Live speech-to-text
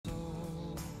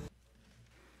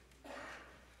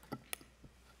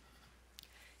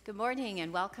Good morning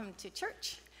and welcome to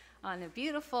church on a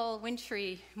beautiful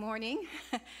wintry morning.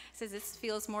 Says this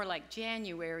feels more like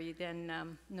January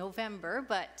than November,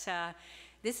 but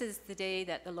this is the day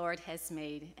that the Lord has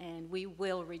made, and we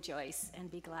will rejoice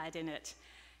and be glad in it.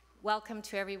 Welcome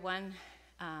to everyone.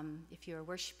 If you're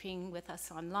worshiping with us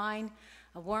online,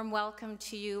 a warm welcome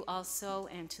to you also,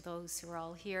 and to those who are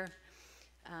all here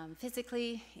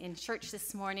physically in church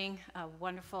this morning. A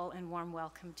wonderful and warm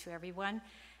welcome to everyone,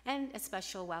 and a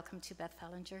special welcome to Beth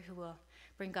Fellinger, who will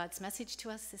bring God's message to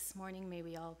us this morning. May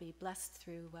we all be blessed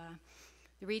through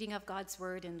the reading of God's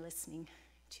word and listening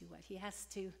to what he has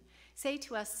to say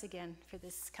to us again for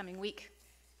this coming week.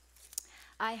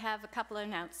 I have a couple of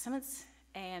announcements,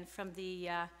 and from the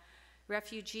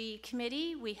Refugee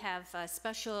Committee, we have a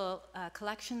special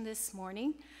collection this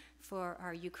morning for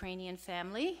our Ukrainian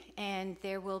family, and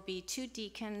there will be 2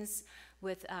 deacons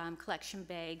with collection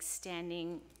bags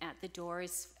standing at the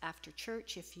doors after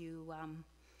church. If you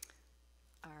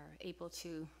are able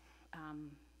to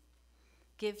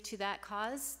give to that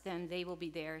cause, then they will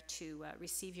be there to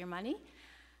receive your money.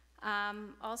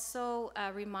 Also,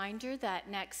 a reminder that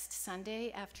next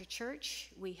Sunday after church,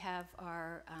 we have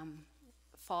our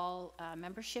fall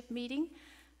membership meeting,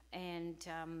 and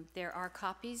there are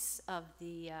copies of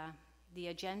the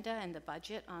agenda and the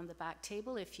budget on the back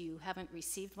table if you haven't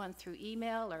received one through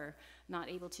email or not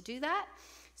able to do that.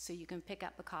 So you can pick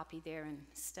up a copy there and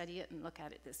study it and look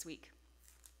at it this week.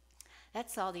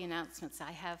 That's all the announcements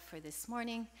I have for this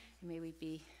morning. May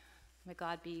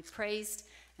God be praised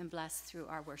and blessed through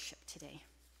our worship today.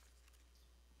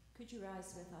 Could you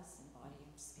rise with us in body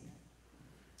and spirit?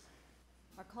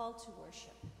 Our call to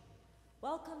worship.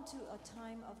 Welcome to a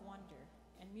time of wonder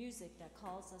and music that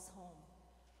calls us home.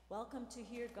 Welcome to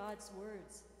hear God's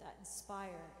words that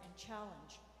inspire and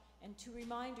challenge, and to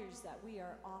reminders that we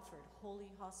are offered holy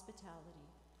hospitality.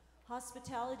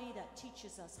 Hospitality that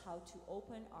teaches us how to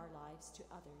open our lives to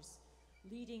others,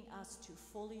 leading us to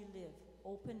fully live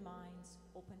open minds,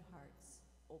 open hearts,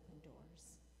 open doors.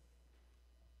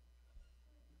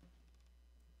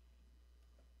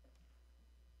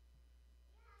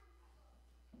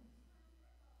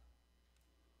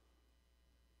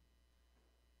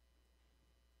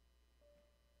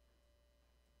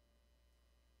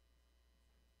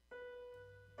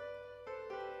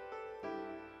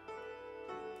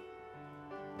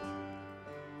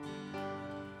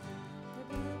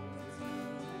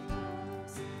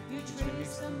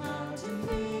 Trace the mountain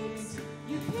peaks,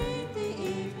 you paint the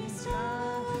evening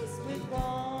skies with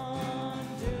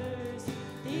wonders.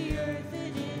 The earth,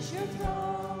 it is your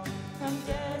throne, from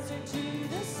desert to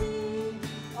the sea.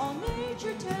 All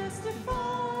nature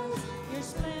testifies your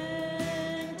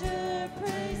splendor.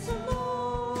 Praise the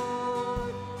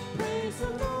Lord, praise the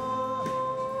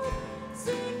Lord.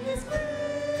 Sing his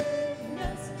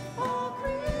greatness, all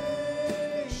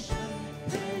creation.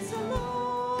 Praise the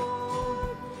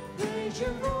Lord. Raise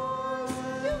your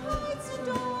voice, your hearts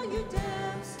adore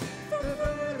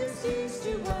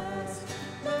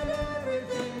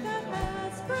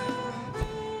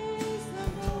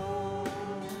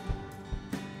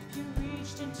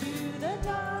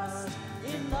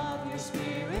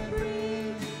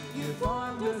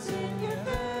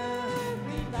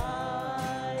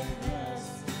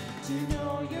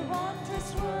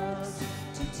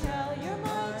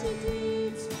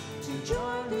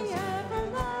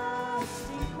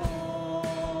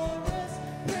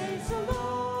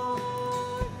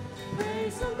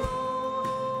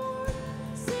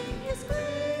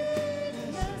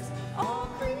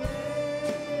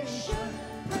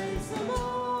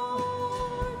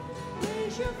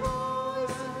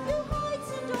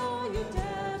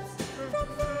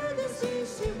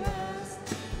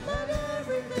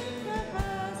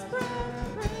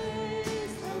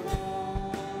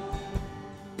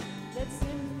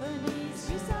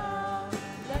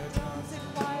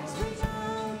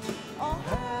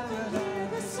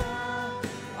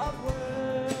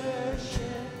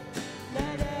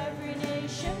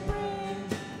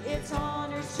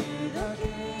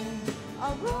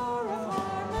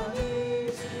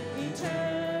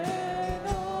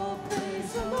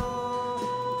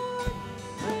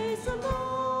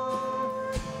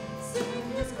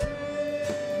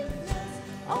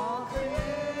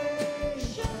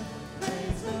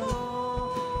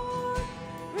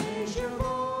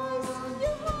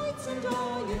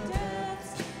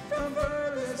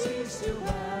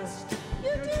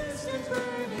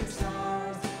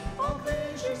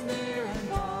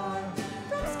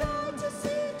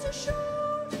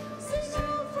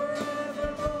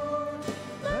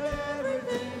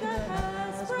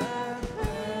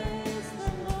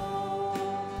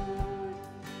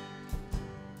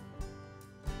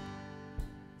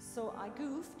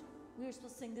course, we'll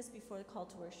sing this before the call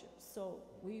to worship. So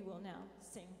we will now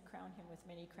sing Crown Him with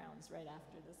Many Crowns right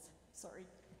after this. Sorry.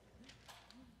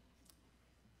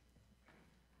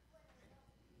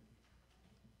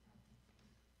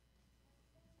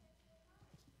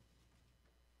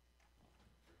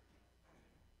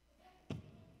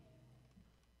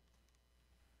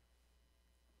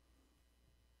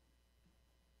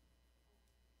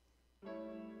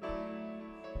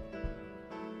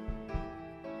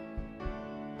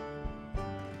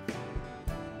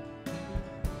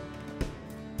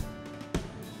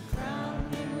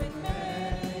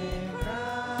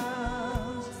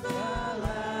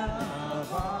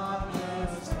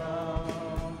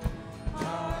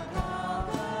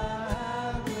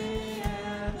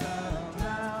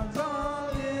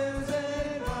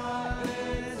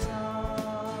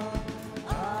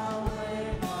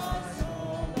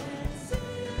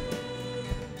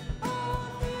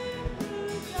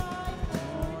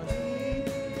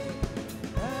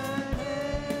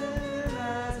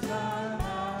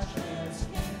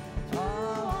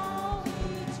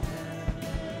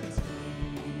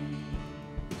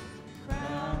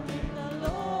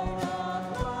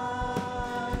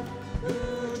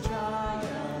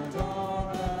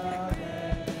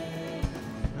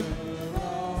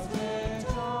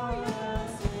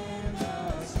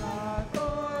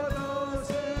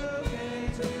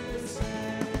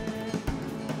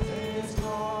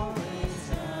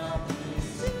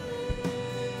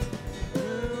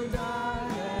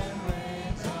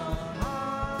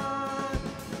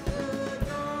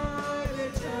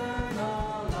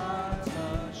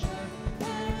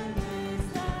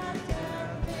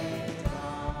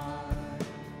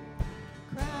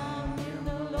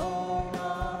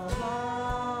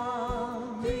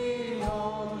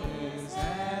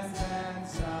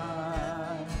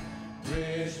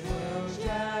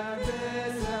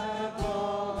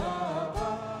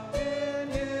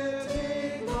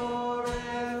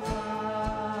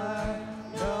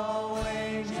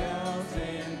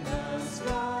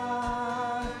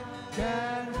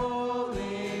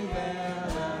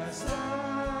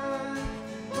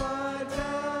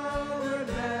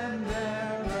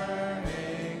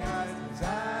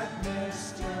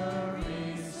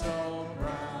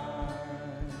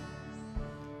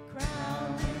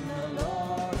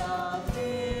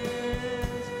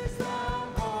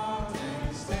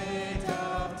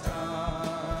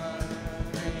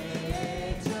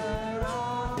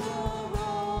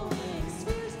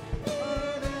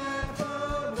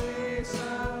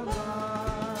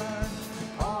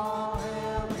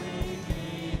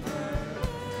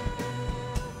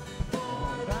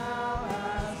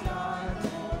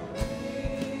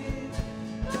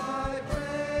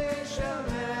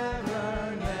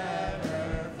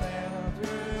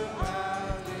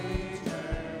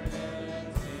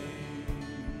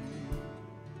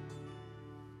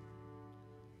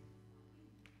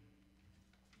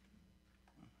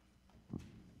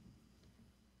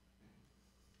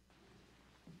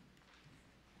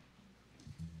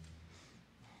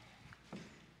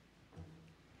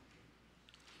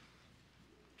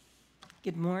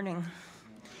 Good morning.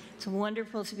 It's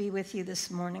wonderful to be with you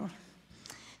this morning.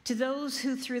 To those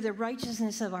who, through the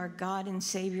righteousness of our God and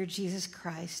Savior Jesus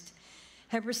Christ,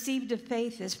 have received a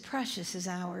faith as precious as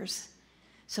ours,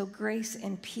 so grace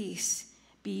and peace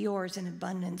be yours in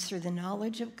abundance through the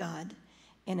knowledge of God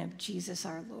and of Jesus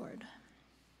our Lord.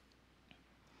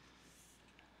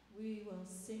 We will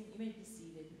sing, you may be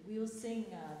seated. We will sing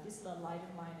This Little Light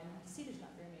of Mine, and see there's not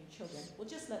very many children. We'll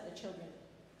just let the children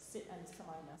sit and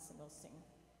surround us, and we'll sing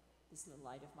This Little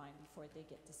Light of Mine before they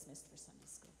get dismissed for Sunday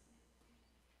school.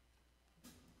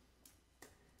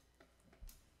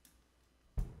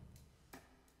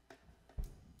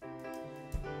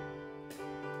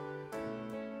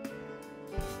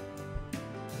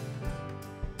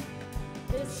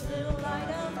 This little light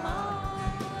of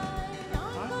mine,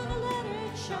 I'm gonna let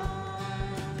it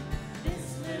shine.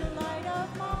 This little light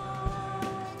of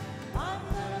mine, I'm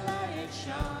gonna let it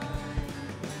shine.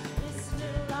 This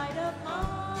little light of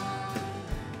mine,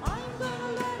 I'm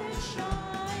gonna let it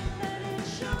shine. Let it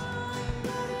shine,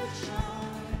 let it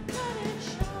shine, let it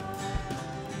shine.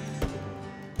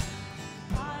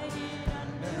 Hide it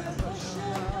under a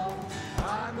bushel,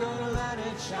 I'm gonna let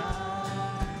it shine.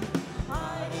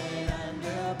 Hide it under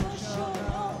a bushel,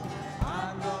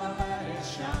 I'm gonna let it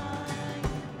shine.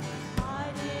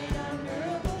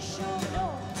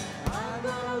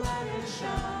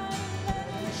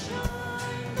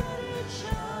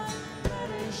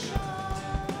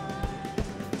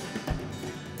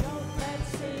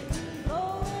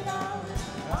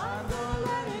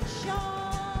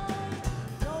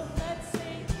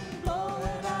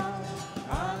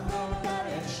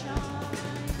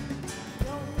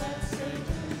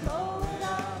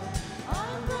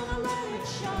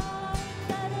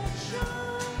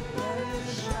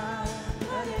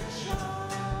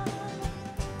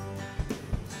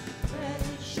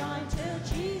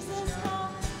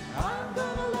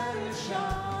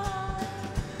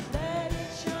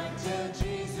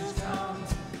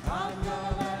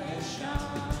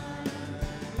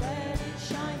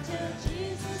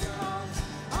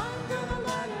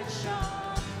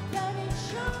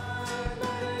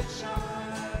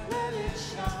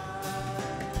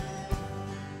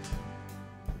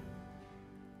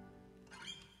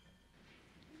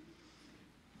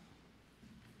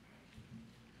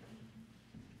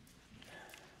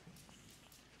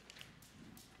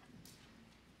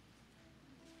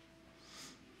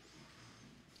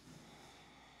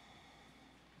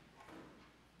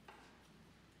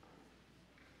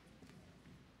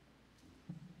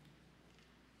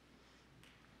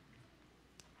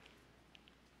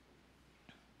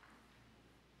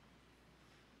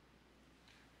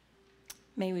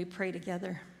 May we pray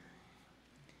together.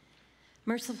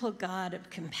 Merciful God of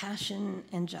compassion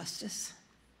and justice,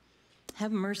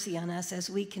 have mercy on us as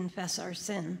we confess our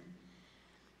sin.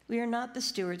 We are not the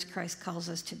stewards Christ calls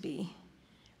us to be.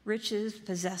 Riches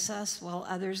possess us while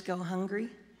others go hungry.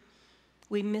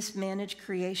 We mismanage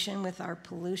creation with our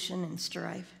pollution and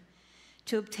strife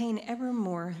to obtain ever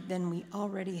more than we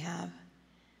already have.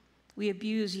 We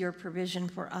abuse your provision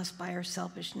for us by our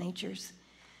selfish natures.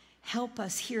 Help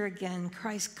us hear again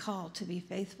Christ's call to be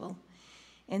faithful,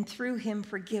 and through him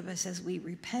forgive us as we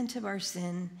repent of our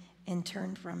sin and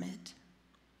turn from it.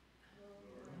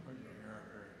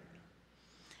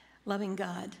 Loving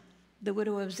God, the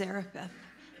widow of Zarephath,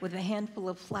 with a handful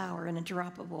of flour and a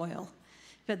drop of oil,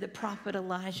 fed the prophet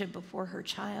Elijah before her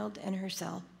child and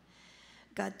herself.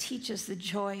 God, teach us the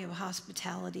joy of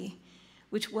hospitality,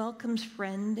 which welcomes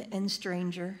friend and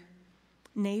stranger,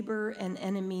 neighbor and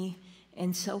enemy,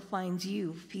 and so finds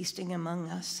you feasting among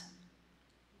us.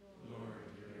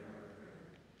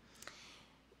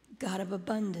 God of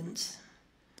abundance,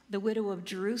 the widow of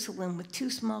Jerusalem with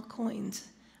 2 small coins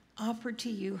offered to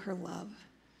you her love,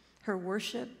 her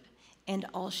worship, and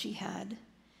all she had.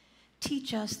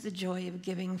 Teach us the joy of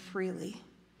giving freely,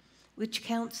 which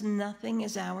counts nothing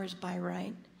as ours by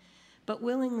right, but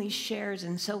willingly shares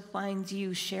and so finds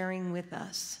you sharing with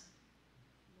us.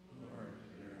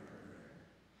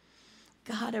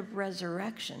 God of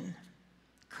resurrection,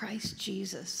 Christ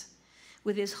Jesus,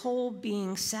 with his whole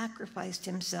being sacrificed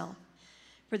himself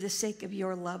for the sake of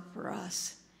your love for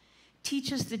us.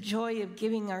 Teach us the joy of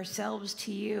giving ourselves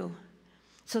to you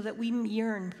so that we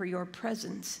yearn for your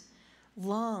presence,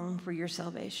 long for your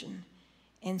salvation,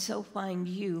 and so find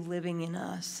you living in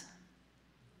us.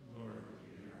 Lord,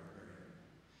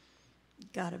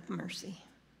 God of mercy,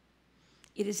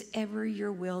 it is ever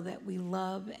your will that we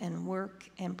love and work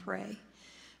and pray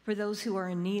for those who are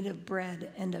in need of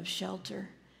bread and of shelter,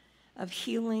 of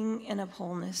healing and of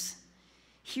wholeness.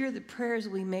 Hear the prayers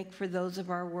we make for those of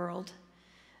our world,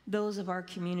 those of our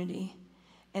community,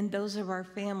 and those of our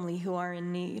family who are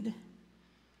in need.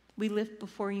 We lift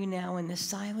before you now in the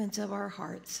silence of our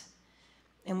hearts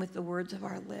and with the words of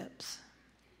our lips.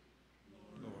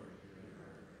 Lord,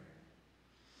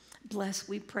 bless,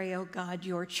 we pray, O God,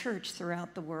 your church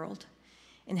throughout the world,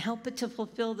 and help it to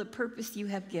fulfill the purpose you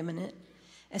have given it.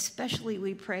 Especially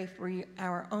we pray for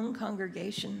our own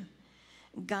congregation.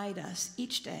 Guide us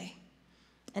each day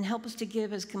and help us to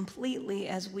give as completely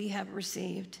as we have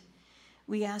received.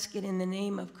 We ask it in the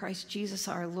name of Christ Jesus,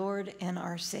 our Lord and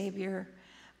our Savior,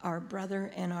 our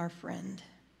brother and our friend.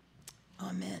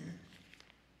 Amen.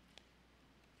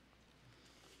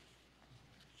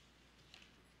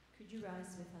 Could you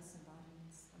rise with us in body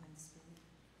and spirit?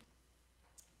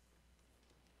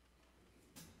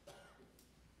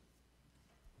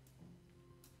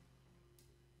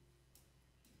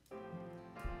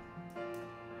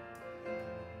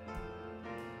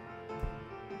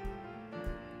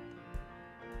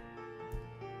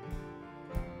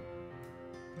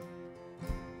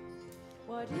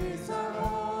 What is our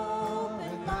hope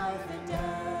in life and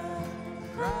death?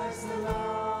 Christ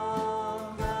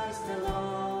alone, Christ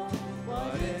alone.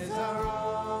 What is our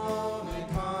only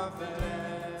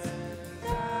confidence?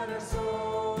 That our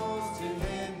souls to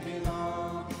him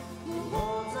belong. Who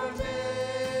holds our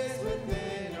days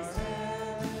within his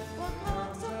hand? What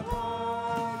comes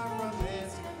apart from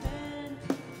his command?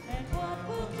 And what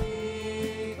will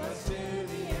keep us to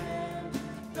the end?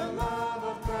 The love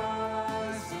of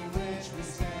Christ in which we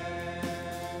stand.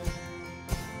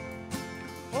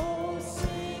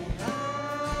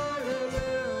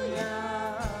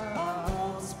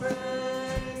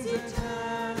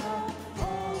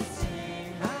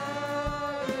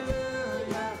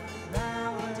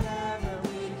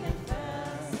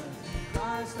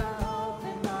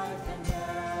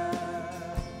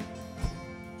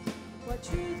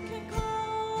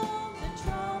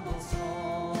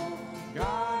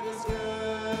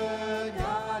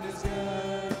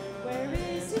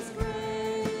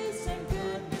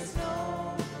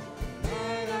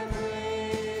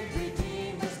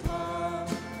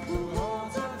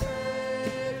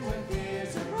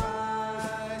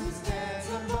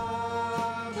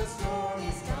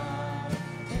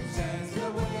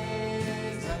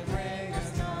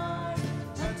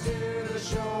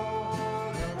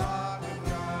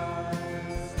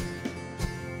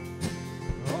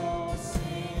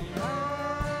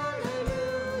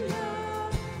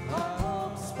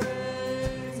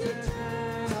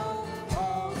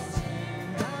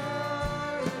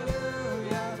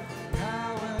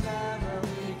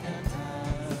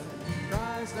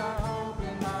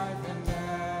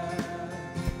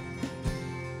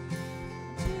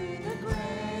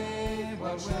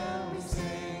 shall we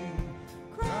sing?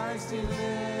 Christ he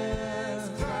lives,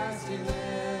 Christ he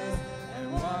lives,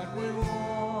 and what we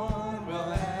want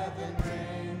will heaven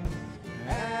bring,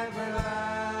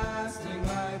 everlasting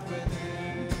life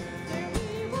within. And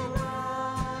we will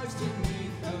rise to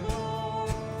meet the Lord,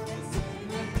 and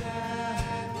sin and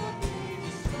death will be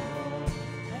destroyed,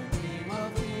 and we will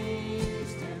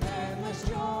feast in endless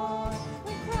joy,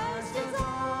 when Christ is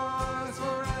ours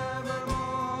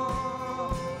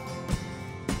forevermore.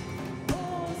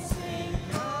 Oh, sing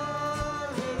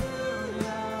hallelujah,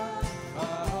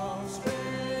 our home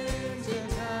springs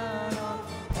eternal.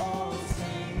 Oh,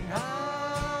 sing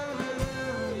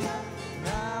hallelujah,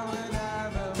 now and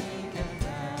ever we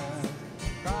confess,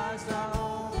 Christ our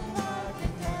home, life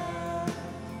and death.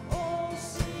 Oh,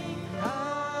 sing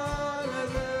hallelujah,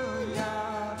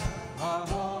 our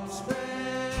home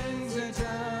springs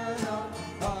eternal.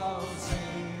 Oh,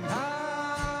 sing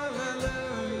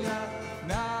hallelujah,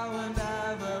 now and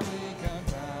ever we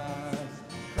confess,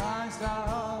 Christ our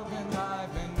hope in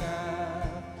life and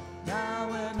death.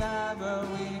 Now and ever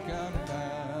we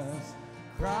confess,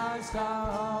 Christ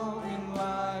our hope in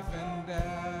life and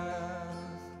death.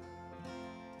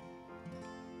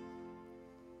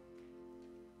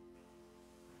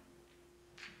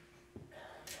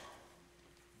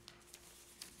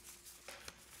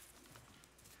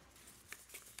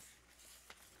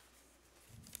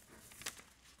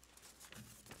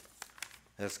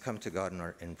 Let's come to God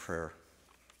in prayer.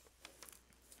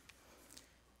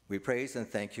 We praise and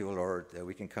thank you, O Lord, that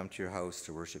we can come to your house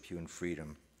to worship you in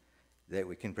freedom, that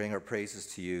we can bring our praises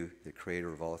to you, the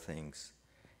creator of all things,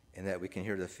 and that we can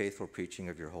hear the faithful preaching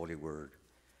of your holy word.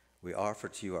 We offer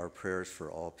to you our prayers for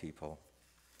all people.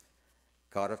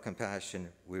 God of compassion,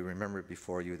 we remember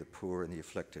before you the poor and the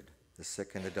afflicted, the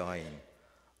sick and the dying,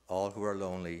 all who are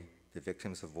lonely, the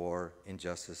victims of war,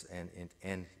 injustice,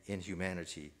 and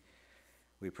inhumanity.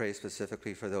 We pray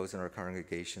specifically for those in our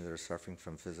congregation that are suffering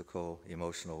from physical,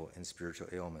 emotional, and spiritual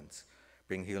ailments.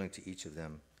 Bring healing to each of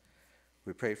them.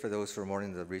 We pray for those who are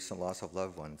mourning the recent loss of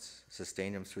loved ones.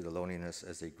 Sustain them through the loneliness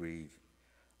as they grieve.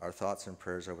 Our thoughts and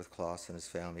prayers are with Klaus and his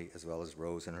family, as well as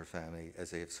Rose and her family, as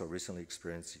they have so recently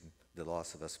experienced the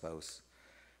loss of a spouse.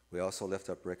 We also lift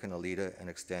up Rick and Alita and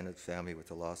extended family with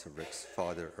the loss of Rick's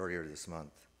father earlier this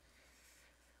month.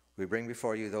 We bring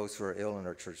before you those who are ill in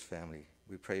our church family.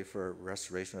 We pray for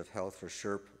restoration of health for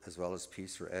Sherp, as well as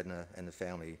peace for Edna and the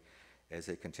family as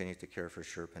they continue to care for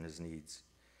Sherp and his needs.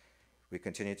 We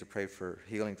continue to pray for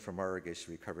healing for Marg as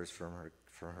she recovers from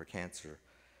her cancer.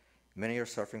 Many are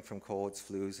suffering from colds,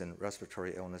 flus, and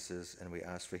respiratory illnesses, and we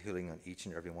ask for healing on each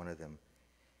and every one of them.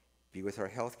 Be with our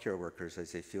healthcare workers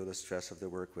as they feel the stress of their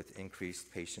work with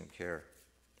increased patient care.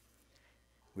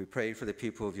 We pray for the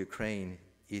people of Ukraine,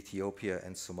 Ethiopia,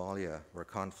 and Somalia, where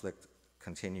conflict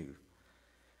continue.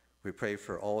 We pray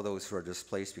for all those who are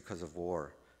displaced because of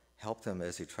war. Help them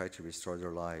as they try to restore their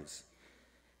lives.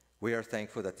 We are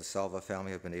thankful that the Salva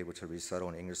family have been able to resettle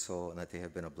in Ingersoll and that they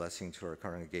have been a blessing to our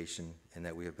congregation and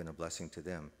that we have been a blessing to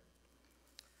them.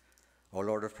 O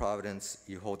Lord of Providence,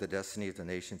 you hold the destiny of the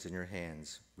nations in your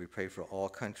hands. We pray for all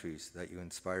countries that you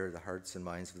inspire the hearts and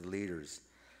minds of the leaders,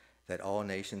 that all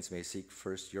nations may seek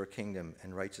first your kingdom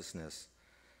and righteousness,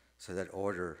 so that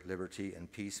order, liberty,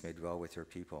 and peace may dwell with your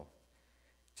people.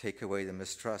 Take away the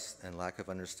mistrust and lack of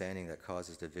understanding that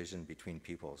causes division between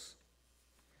peoples.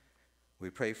 We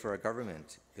pray for our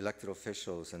government, elected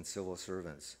officials, and civil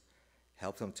servants.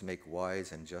 Help them to make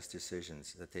wise and just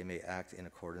decisions, that they may act in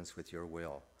accordance with your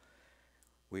will.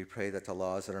 We pray that the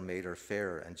laws that are made are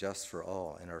fair and just for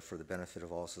all and are for the benefit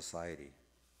of all society.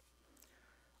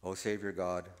 O Savior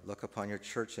God, look upon your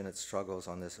church and its struggles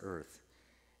on this earth.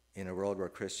 In a world where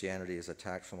Christianity is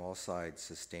attacked from all sides,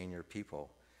 sustain your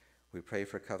people. We pray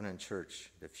for Covenant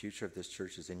Church. The future of this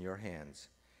church is in your hands.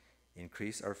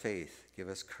 Increase our faith, give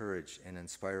us courage, and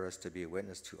inspire us to be a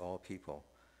witness to all people.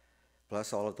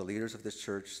 Bless all of the leaders of this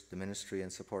church, the ministry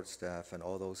and support staff, and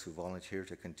all those who volunteer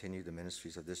to continue the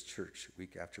ministries of this church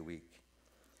week after week.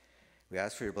 We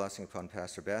ask for your blessing upon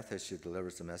Pastor Beth as she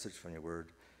delivers the message from your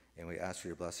word, and we ask for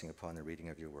your blessing upon the reading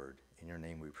of your word. In your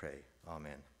name we pray.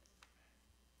 Amen.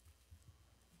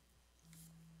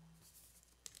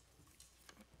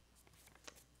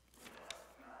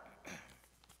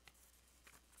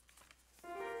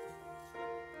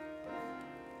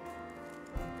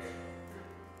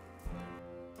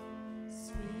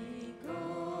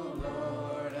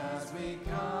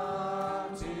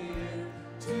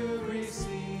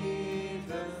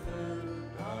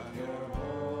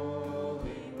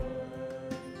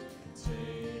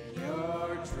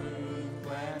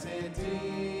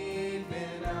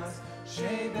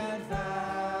 Shape and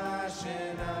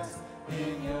fashion us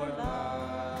in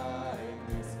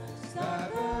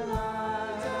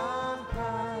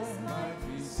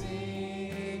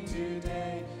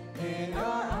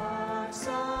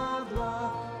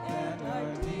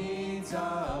words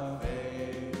of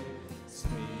faith.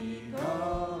 Speak,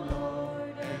 O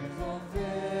Lord, and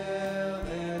fulfill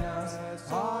in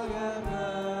us all your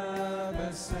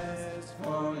purposes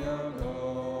for your glory.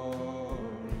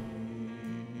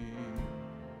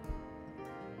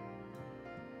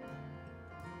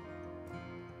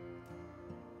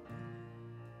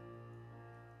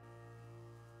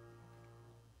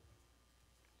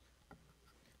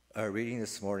 Our reading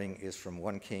this morning is from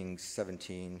 1 Kings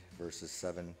 17, verses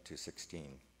 7 to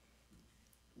 16.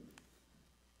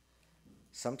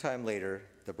 Sometime later,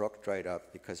 the brook dried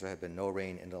up because there had been no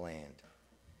rain in the land.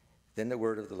 Then the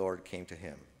word of the Lord came to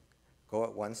him. Go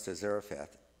at once to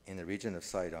Zarephath in the region of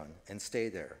Sidon and stay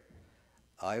there.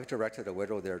 I have directed a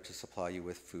widow there to supply you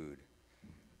with food.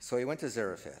 So he went to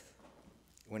Zarephath.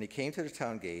 When he came to the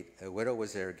town gate, a widow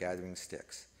was there gathering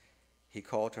sticks. He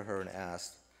called to her and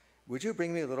asked, "Would you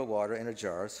bring me a little water in a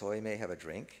jar so I may have a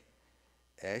drink?"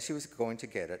 As she was going to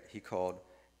get it, he called,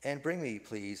 "And bring me,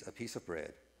 please, a piece of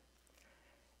bread."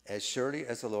 "As surely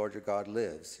as the Lord your God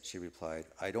lives," she replied,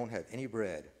 "I don't have any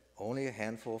bread, only a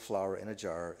handful of flour in a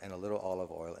jar and a little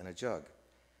olive oil in a jug.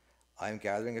 I am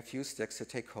gathering a few sticks to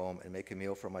take home and make a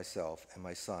meal for myself and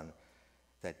my son,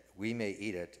 that we may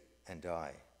eat it and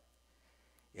die."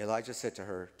 Elijah said to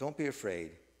her, "Don't be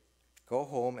afraid. Go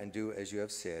home and do as you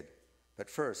have said. But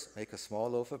first, make a small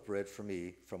loaf of bread for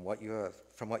me from what you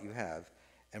have,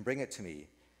 and bring it to me,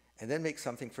 and then make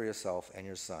something for yourself and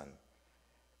your son.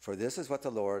 For this is what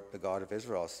the Lord, the God of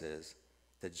Israel, says: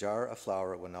 the jar of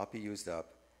flour will not be used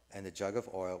up, and the jug of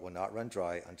oil will not run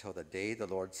dry until the day the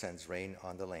Lord sends rain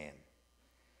on the land."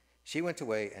 She went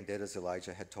away and did as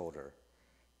Elijah had told her.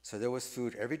 So there was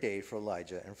food every day for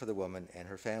Elijah and for the woman and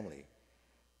her family.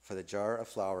 For the jar of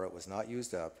flour was not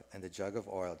used up, and the jug of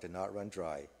oil did not run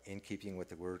dry, in keeping with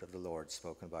the word of the Lord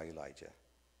spoken by Elijah.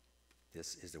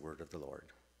 This is the word of the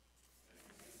Lord.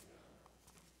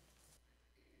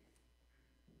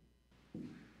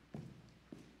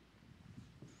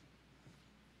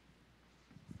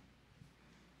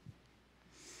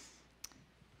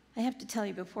 I have to tell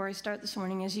you, before I start this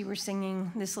morning, as you were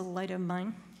singing This Little Light of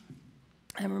Mine,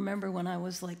 I remember when I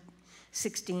was like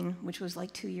 16, which was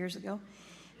like 2 years ago,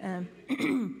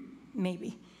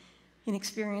 maybe, in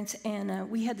experience. And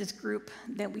we had this group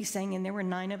that we sang in. There were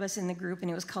 9 of us in the group,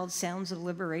 and it was called Sounds of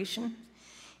Liberation.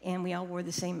 And we all wore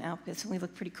the same outfits, and we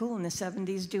looked pretty cool in the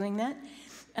 70s doing that.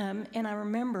 And I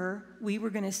remember we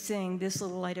were going to sing This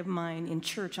Little Light of Mine in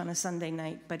church on a Sunday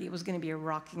night, but it was going to be a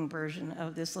rocking version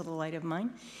of This Little Light of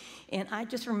Mine. And I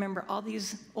just remember all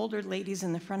these older ladies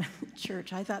in the front of the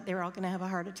church. I thought they were all going to have a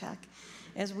heart attack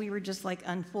as we were just like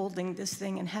unfolding this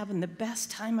thing and having the best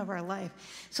time of our life.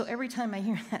 So every time I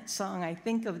hear that song, I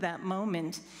think of that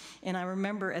moment. And I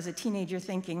remember as a teenager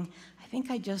thinking, I think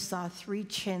I just saw 3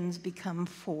 chins become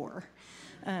 4.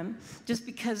 Just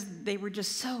because they were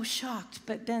just so shocked.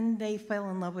 But then they fell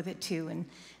in love with it too and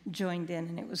joined in,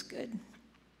 and it was good.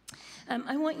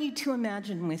 I want you to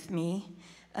imagine with me,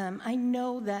 I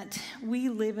know that we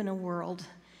live in a world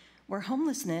where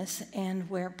homelessness and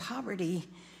where poverty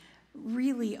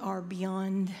really are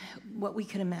beyond what we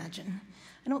could imagine.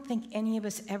 I don't think any of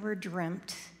us ever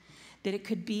dreamt that it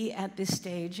could be at this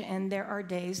stage, and there are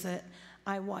days that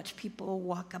I watch people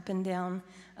walk up and down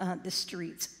the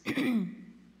streets.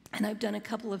 And I've done a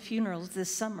couple of funerals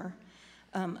this summer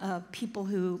of people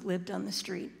who lived on the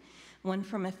street. One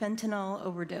from a fentanyl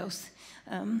overdose,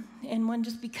 and one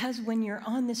just because when you're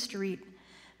on the street,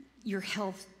 your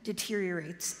health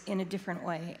deteriorates in a different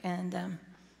way, and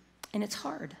it's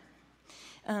hard.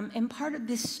 And part of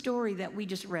this story that we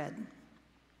just read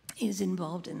is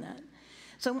involved in that.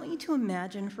 So I want you to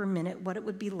imagine for a minute what it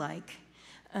would be like.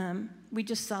 We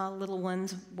just saw little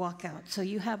ones walk out. So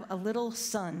you have a little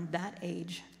son that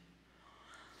age.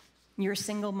 You're a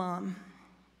single mom.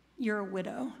 You're a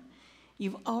widow.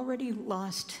 You've already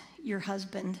lost your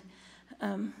husband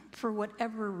for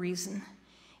whatever reason.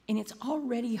 And it's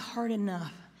already hard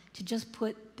enough to just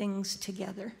put things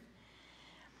together.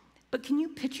 But can you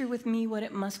picture with me what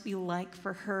it must be like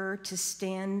for her to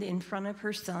stand in front of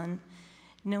her son,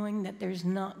 knowing that there's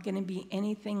not going to be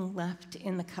anything left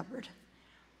in the cupboard?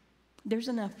 There's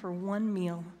enough for one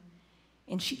meal,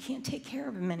 and she can't take care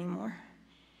of him anymore.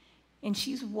 And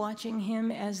she's watching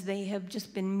him as they have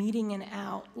just been meeting and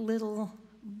out little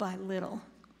by little.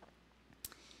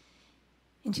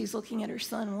 And she's looking at her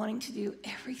son, wanting to do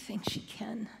everything she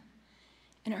can.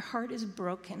 And her heart is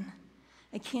broken.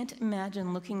 I can't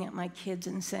imagine looking at my kids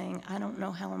and saying, I don't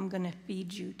know how I'm going to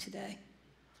feed you today.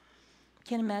 I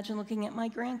can't imagine looking at my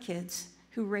grandkids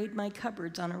who raid my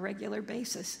cupboards on a regular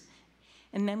basis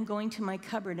and them going to my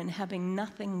cupboard and having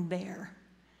nothing there.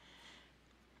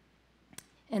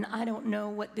 And I don't know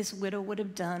what this widow would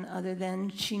have done other than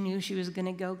she knew she was going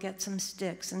to go get some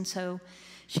sticks. And so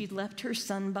she'd left her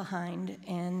son behind,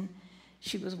 and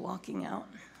she was walking out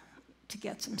to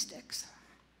get some sticks.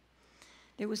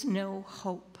 There was no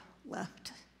hope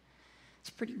left. It's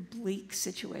a pretty bleak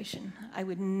situation. I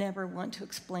would never want to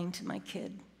explain to my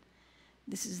kid,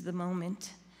 this is the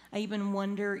moment. I even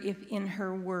wonder if in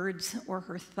her words or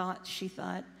her thoughts she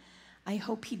thought, I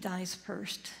hope he dies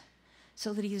first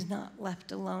so that he's not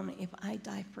left alone. If I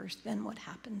die first, then what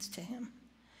happens to him?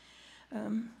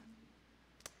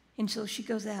 And so she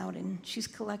goes out and she's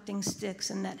collecting sticks,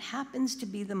 and that happens to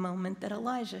be the moment that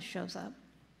Elijah shows up.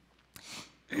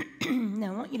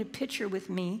 Now I want you to picture with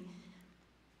me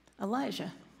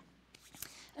Elijah.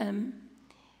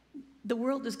 The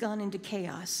world has gone into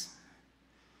chaos.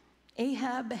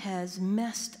 Ahab has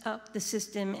messed up the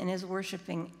system and is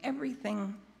worshiping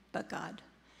everything but God.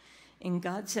 And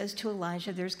God says to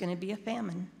Elijah, there's going to be a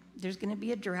famine. There's going to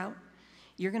be a drought.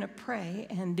 You're going to pray,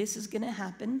 and this is going to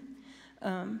happen.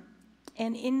 And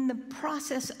in the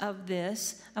process of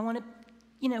this, I want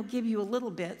to, give you a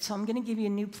little bit. So I'm going to give you a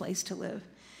new place to live.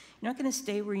 You're not going to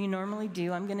stay where you normally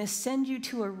do. I'm going to send you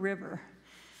to a river.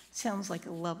 Sounds like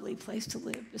a lovely place to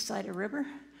live, beside a river.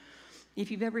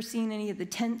 If you've ever seen any of the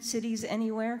tent cities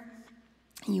anywhere,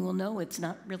 you will know it's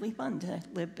not really fun to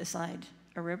live beside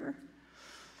a river.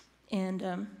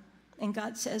 And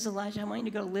God says, Elijah, I want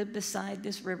you to go live beside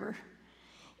this river.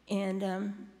 And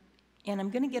I'm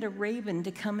going to get a raven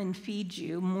to come and feed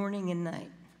you morning and night.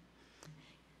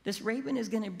 This raven is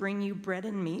going to bring you bread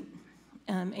and meat,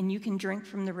 and you can drink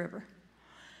from the river.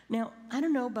 Now, I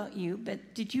don't know about you,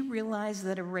 but did you realize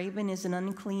that a raven is an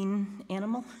unclean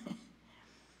animal?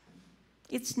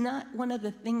 It's not one of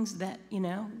the things that,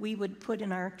 we would put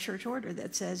in our church order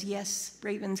that says, yes,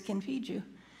 ravens can feed you.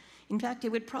 In fact, it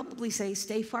would probably say,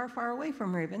 stay far, far away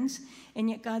from ravens, and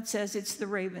yet God says it's the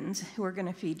ravens who are going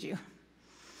to feed you.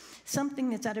 Something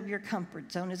that's out of your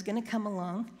comfort zone is going to come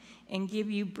along and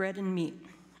give you bread and meat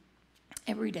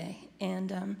every day.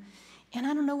 And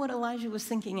I don't know what Elijah was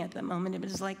thinking at that moment. It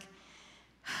was like,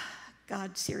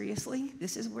 God, seriously?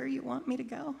 This is where you want me to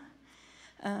go?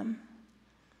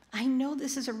 I know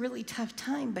this is a really tough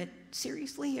time, but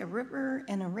seriously, a river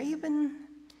and a raven?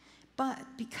 But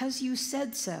because you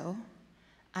said so,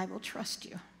 I will trust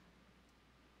you.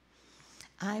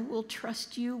 I will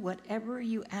trust you whatever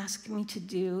you ask me to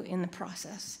do in the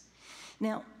process.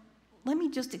 Now, let me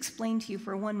just explain to you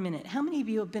for 1 minute. How many of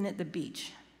you have been at the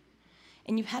beach?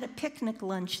 And you've had a picnic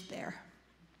lunch there,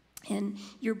 and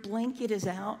your blanket is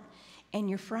out, and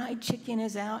your fried chicken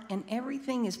is out, and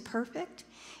everything is perfect,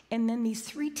 and then these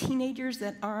 3 teenagers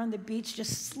that are on the beach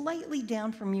just slightly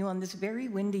down from you on this very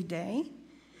windy day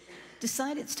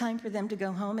decide it's time for them to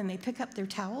go home, and they pick up their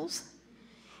towels,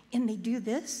 and they do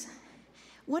this.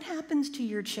 What happens to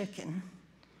your chicken?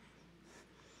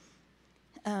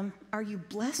 Are you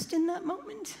blessed in that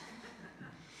moment?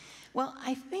 Well,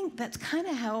 I think that's kind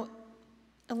of how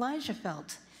Elijah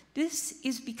felt. This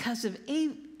is because of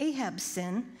Ahab's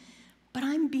sin, but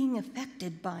I'm being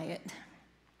affected by it.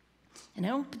 And I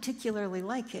don't particularly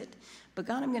like it, but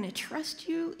God, I'm going to trust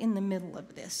you in the middle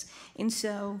of this. And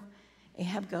so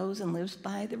Ahab goes and lives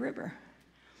by the river.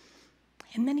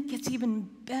 And then it gets even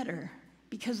better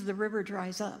because the river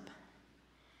dries up.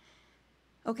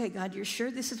 Okay, God, you're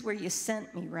sure this is where you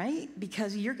sent me, right?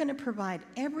 Because you're going to provide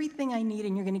everything I need,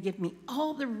 and you're going to give me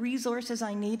all the resources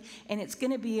I need, and it's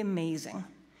going to be amazing.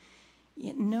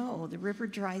 Yet no, the river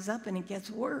dries up and it gets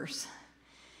worse.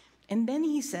 And then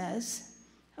he says,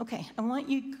 okay, I want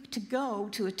you to go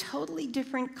to a totally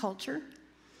different culture.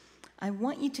 I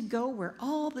want you to go where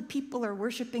all the people are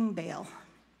worshiping Baal.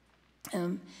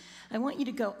 I want you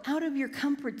to go out of your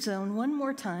comfort zone one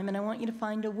more time, and I want you to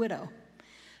find a widow,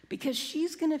 because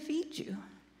she's going to feed you.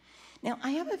 Now,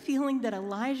 I have a feeling that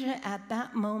Elijah at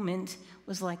that moment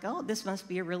was like, oh, this must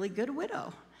be a really good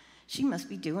widow. She must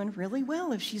be doing really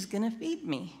well if she's going to feed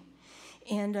me.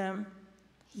 And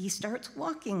he starts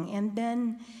walking, and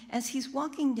then as he's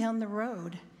walking down the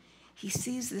road, he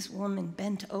sees this woman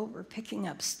bent over picking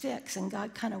up sticks, and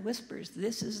God kind of whispers,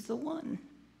 this is the one.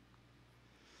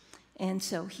 And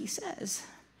so he says,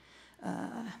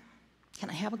 can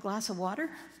I have a glass of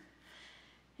water?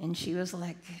 And she was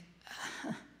like,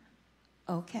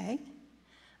 okay.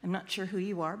 I'm not sure who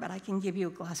you are, but I can give you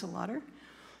a glass of water.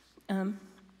 And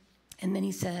then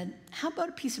he said, how about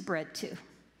a piece of bread too?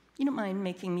 You don't mind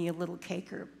making me a little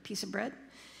cake or a piece of bread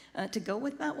to go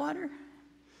with that water?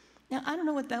 Now, I don't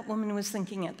know what that woman was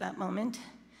thinking at that moment.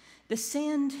 The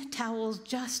sand towels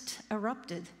just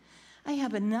erupted. I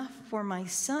have enough for my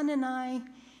son and I,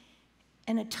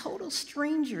 and a total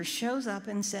stranger shows up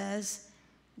and says,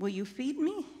 Will you feed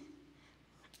me?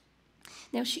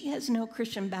 Now, she has no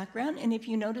Christian background, and if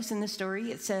you notice in the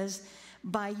story, it says,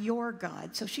 by your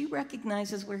God. So she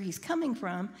recognizes where he's coming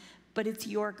from, but it's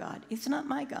your God. It's not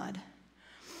my God.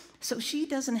 So she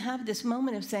doesn't have this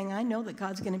moment of saying, I know that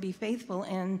God's going to be faithful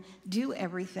and do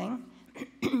everything.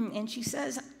 And she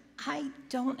says, I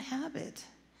don't have it.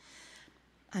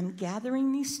 I'm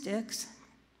gathering these sticks.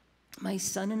 My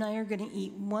son and I are going to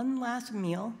eat one last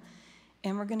meal,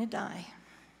 and we're going to die.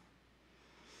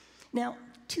 Now,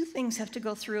 two things have to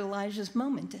go through Elijah's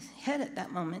head at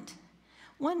that moment.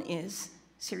 One is,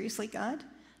 seriously, God,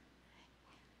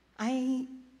 I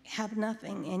have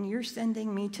nothing, and you're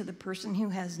sending me to the person who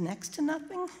has next to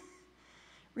nothing?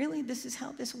 Really, this is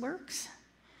how this works?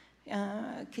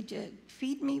 Could you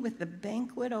feed me with the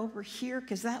banquet over here?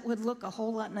 Because that would look a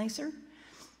whole lot nicer.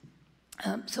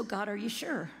 So God, are you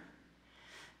sure?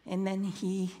 And then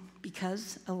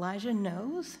because Elijah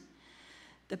knows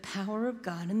the power of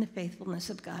God and the faithfulness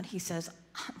of God, he says,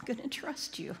 I'm going to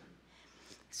trust you.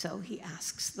 So he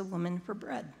asks the woman for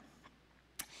bread.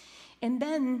 And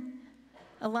then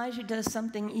Elijah does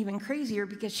something even crazier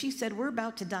because she said, we're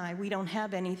about to die. We don't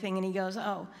have anything. And he goes,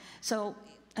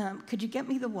 could you get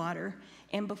me the water?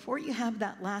 And before you have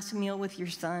that last meal with your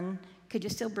son, could you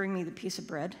still bring me the piece of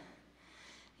bread?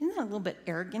 Isn't that a little bit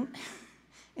arrogant?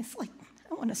 It's like,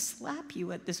 I want to slap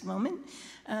you at this moment.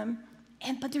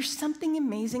 But there's something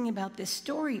amazing about this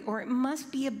story, or it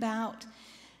must be about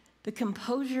the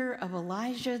composure of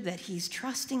Elijah, that he's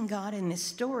trusting God in this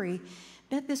story,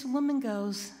 that this woman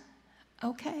goes,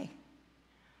 okay,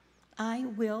 I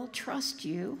will trust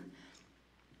you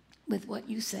with what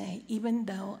you say, even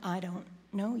though I don't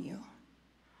know you.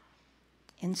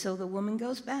 And so the woman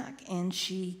goes back, and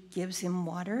she gives him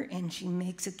water, and she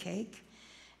makes a cake.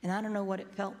 And I don't know what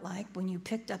it felt like when you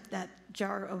picked up that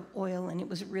jar of oil and it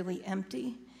was really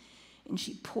empty. And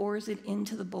she pours it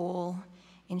into the bowl,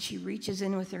 and she reaches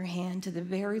in with her hand to the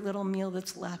very little meal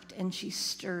that's left, and she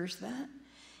stirs that.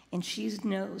 And she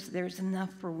knows there's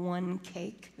enough for one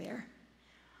cake there.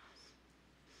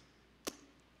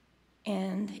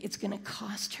 And it's going to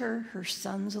cost her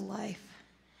son's life.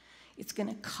 It's going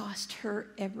to cost her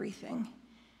everything.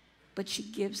 But she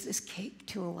gives this cake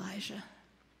to Elijah.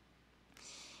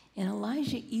 And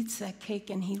Elijah eats that cake,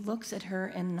 and he looks at her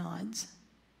and nods.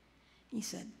 He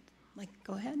said,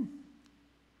 go ahead.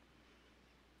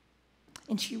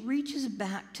 And she reaches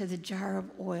back to the jar of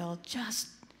oil, just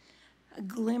a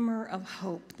glimmer of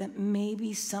hope that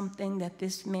maybe something that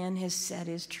this man has said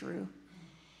is true.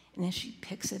 And as she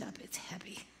picks it up, it's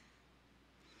heavy.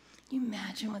 Can you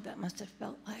imagine what that must have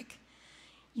felt like?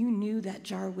 You knew that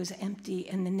jar was empty,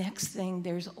 and the next thing,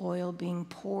 there's oil being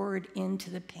poured into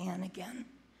the pan again.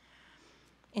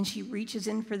 And she reaches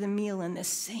in for the meal, and the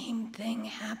same thing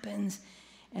happens,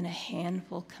 and a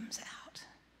handful comes out.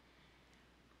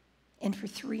 And for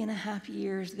 3.5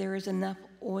 years, there is enough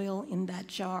oil in that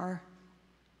jar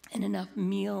and enough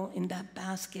meal in that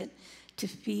basket to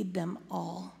feed them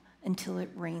all until it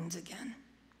rains again.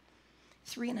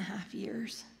 3.5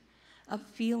 years of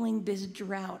feeling this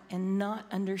drought and not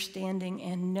understanding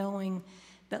and knowing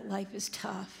that life is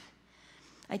tough.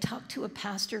 I talked to a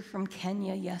pastor from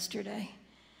Kenya yesterday,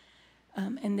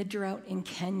 and the drought in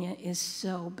Kenya is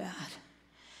so bad.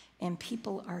 And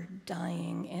people are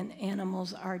dying, and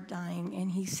animals are dying.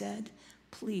 And he said,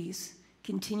 please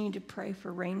continue to pray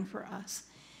for rain for us.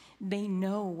 They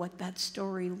know what that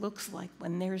story looks like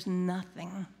when there's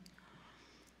nothing.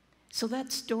 So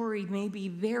that story may be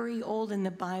very old in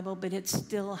the Bible, but it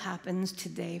still happens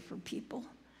today for people.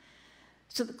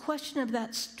 So the question of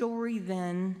that story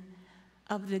then,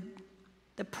 of the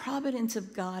providence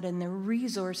of God and the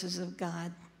resources of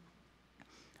God,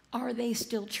 are they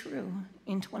still true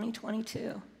in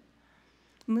 2022?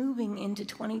 Moving into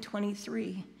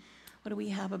 2023, what do we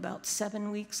have, about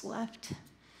 7 weeks left?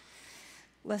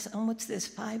 What's this,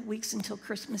 5 weeks until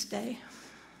Christmas Day?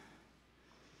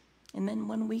 And then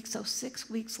 1 week, so 6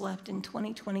 weeks left, and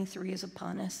 2023 is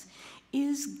upon us.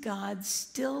 Is God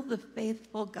still the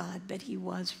faithful God that he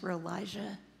was for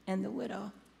Elijah and the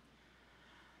widow?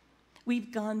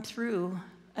 We've gone through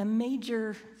a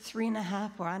major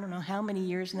 3.5, or I don't know how many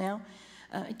years now.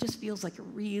 It just feels like a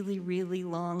really, really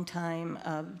long time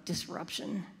of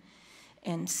disruption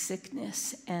and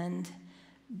sickness and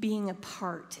being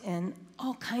apart and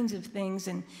all kinds of things,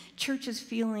 and churches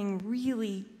feeling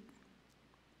really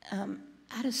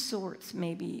out of sorts,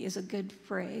 maybe is a good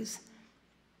phrase.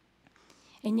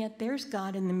 And yet there's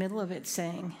God in the middle of it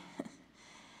saying,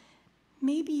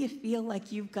 maybe you feel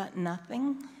like you've got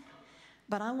nothing,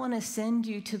 but I want to send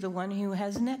you to the one who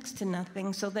has next to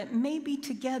nothing, so that maybe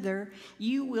together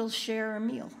you will share a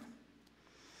meal.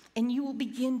 and you will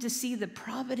begin to see the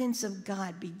providence of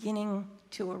God beginning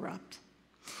to erupt.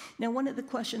 Now, one of the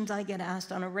questions I get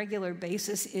asked on a regular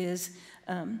basis is,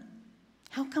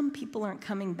 how come people aren't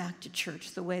coming back to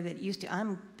church the way that it used to?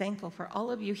 I'm thankful for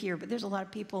all of you here, but there's a lot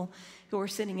of people who are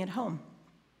sitting at home.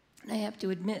 I have to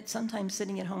admit, sometimes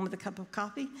sitting at home with a cup of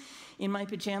coffee in my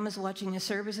pajamas watching a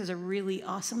service is a really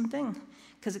awesome thing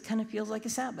because it kind of feels like a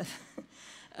Sabbath.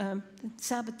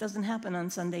 Sabbath doesn't happen on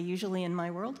Sunday usually in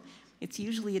my world. It's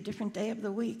usually a different day of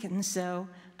the week. And so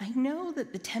I know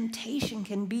that the temptation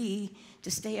can be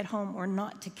to stay at home or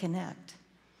not to connect.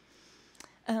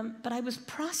 But I was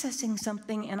processing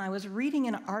something, and I was reading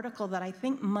an article that I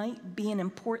think might be an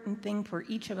important thing for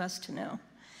each of us to know,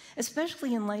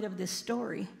 especially in light of this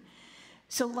story.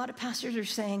 So a lot of pastors are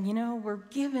saying, you know, we're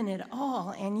giving it all,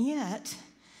 and yet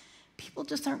people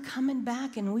just aren't coming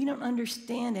back, and we don't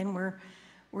understand, and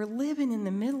we're living in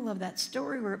the middle of that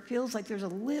story where it feels like there's a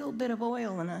little bit of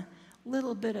oil and a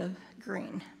little bit of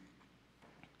green.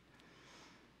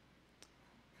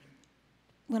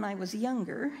 When I was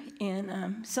younger,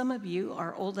 and some of you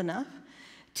are old enough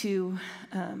to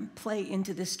play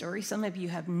into this story. Some of you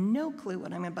have no clue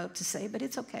what I'm about to say, but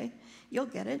it's okay. You'll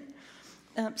get it.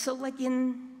 So like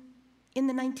in the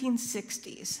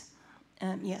 1960s,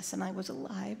 yes, and I was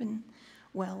alive and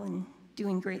well and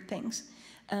doing great things.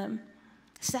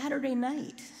 Saturday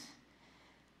night,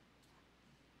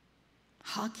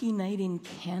 hockey night in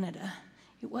Canada.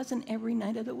 It wasn't every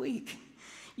night of the week.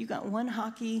 You got one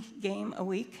hockey game a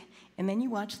week, and then you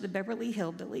watched the Beverly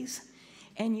Hillbillies,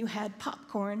 and you had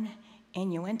popcorn,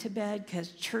 and you went to bed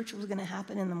because church was going to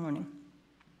happen in the morning.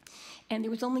 And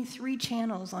there was only 3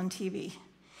 channels on TV.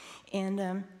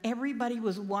 And everybody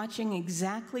was watching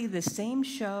exactly the same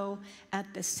show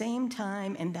at the same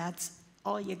time, and that's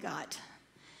all you got.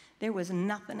 There was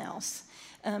nothing else.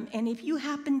 And if you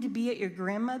happened to be at your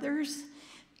grandmother's,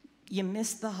 you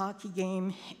missed the hockey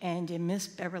game and you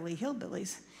missed Beverly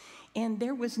Hillbillies. And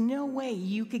there was no way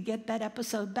you could get that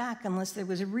episode back unless there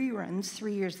was reruns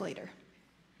 3 years later.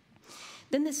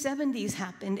 Then the 70s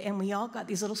happened, and we all got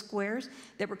these little squares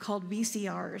that were called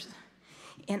VCRs.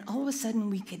 And all of a sudden,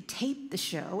 we could tape the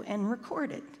show and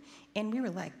record it. And we were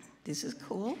like, this is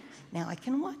cool. Now I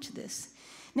can watch this.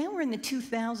 Now we're in the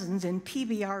 2000s, and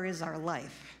PVR is our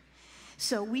life.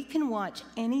 So we can watch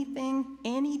anything,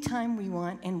 anytime we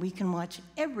want, and we can watch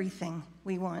everything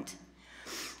we want.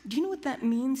 Do you know what that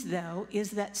means, though,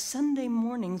 is that Sunday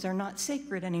mornings are not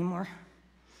sacred anymore.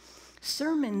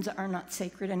 Sermons are not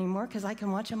sacred anymore because I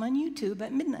can watch them on YouTube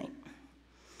at midnight.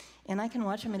 And I can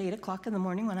watch them at 8 o'clock in the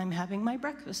morning when I'm having my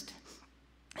breakfast.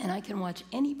 And I can watch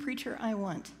any preacher I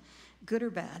want, good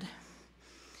or bad,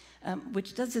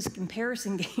 which does this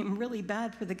comparison game really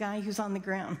bad for the guy who's on the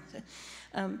ground.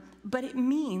 But it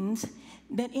means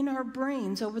that in our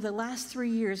brains over the last 3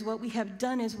 years, what we have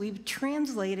done is we've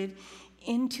translated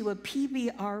into a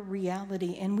PVR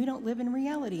reality, and we don't live in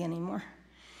reality anymore.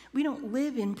 We don't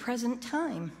live in present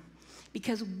time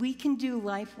because we can do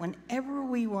life whenever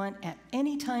we want at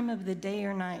any time of the day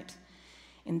or night,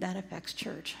 and that affects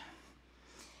church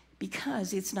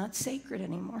because it's not sacred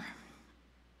anymore.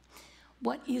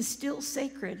 What is still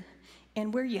sacred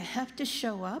and where you have to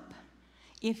show up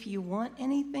if you want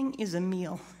anything is a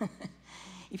meal.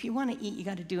 If you want to eat, you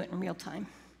got to do it in real time.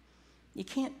 You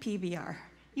can't PVR.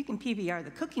 You can PVR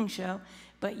the cooking show,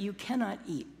 but you cannot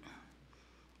eat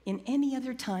in any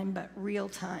other time but real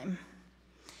time.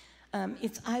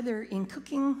 It's either in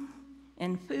cooking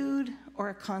and food or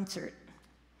a concert.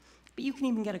 But you can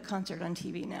even get a concert on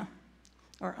TV now,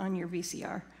 or on your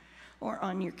VCR, or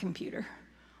on your computer,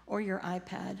 or your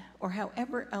iPad, or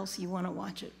however else you want to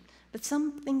watch it. But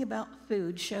something about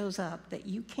food shows up that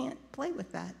you can't play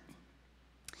with that.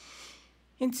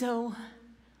 And so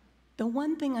the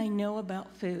one thing I know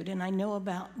about food, and I know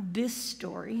about this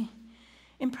story,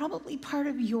 and probably part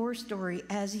of your story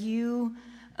as you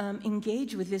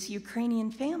engage with this Ukrainian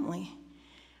family,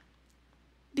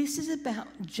 this is about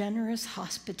generous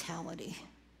hospitality,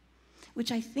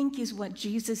 which I think is what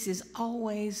Jesus is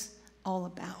always all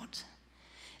about.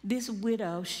 This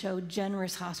widow showed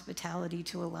generous hospitality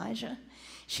to Elijah.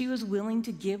 She was willing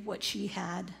to give what she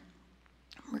had,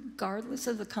 regardless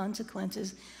of the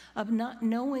consequences of not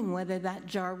knowing whether that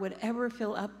jar would ever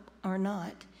fill up or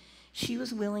not. She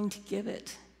was willing to give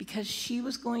it because she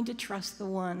was going to trust the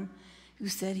one who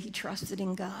said he trusted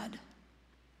in God.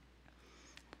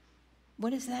 What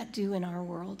does that do in our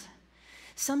world?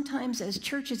 Sometimes as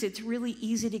churches, it's really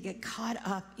easy to get caught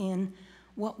up in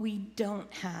what we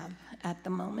don't have at the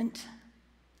moment.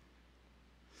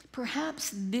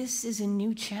 Perhaps this is a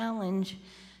new challenge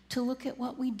to look at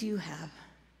what we do have.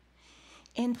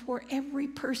 And for every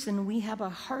person, we have a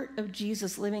heart of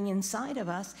Jesus living inside of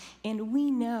us, and we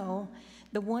know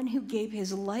the one who gave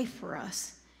his life for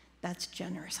us. That's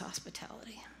generous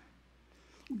hospitality.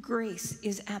 Grace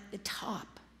is at the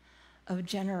top of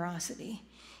generosity.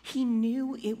 He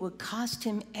knew it would cost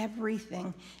him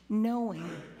everything, knowing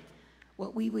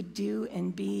what we would do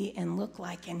and be and look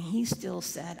like, and he still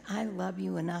said, I love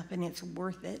you enough and it's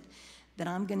worth it that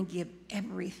I'm going to give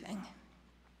everything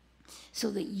so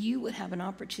that you would have an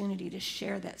opportunity to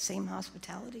share that same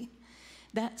hospitality,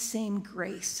 that same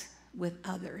grace with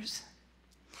others.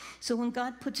 So when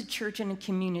God puts a church in a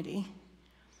community,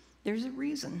 there's a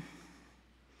reason.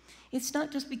 It's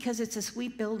not just because it's a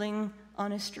sweet building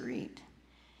on a street.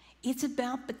 It's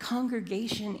about the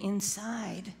congregation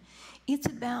inside. It's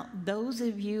about those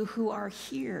of you who are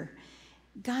here.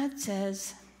 God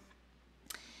says,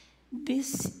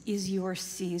 this is your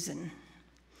season.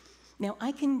 Now,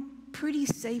 I can pretty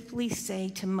safely say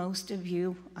to most of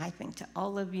you, I think to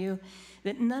all of you,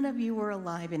 that none of you were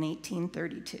alive in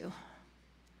 1832.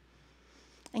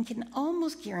 And can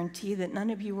almost guarantee that none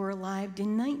of you were alive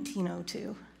in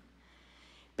 1902.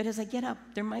 But as I get up,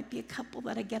 there might be a couple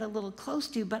that I get a little close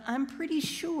to, but I'm pretty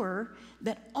sure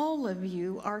that all of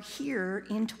you are here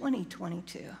in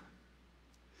 2022.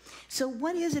 So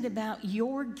what is it about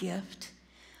your gift?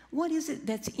 What is it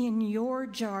that's in your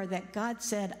jar that God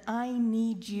said, I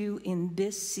need you in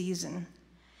this season?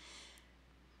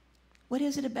 What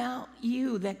is it about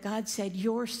you that God said,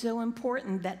 you're so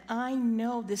important that I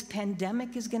know this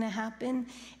pandemic is going to happen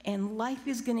and life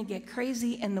is going to get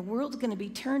crazy and the world's going to be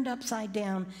turned upside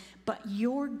down, but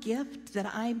your gift that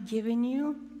I've given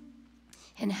you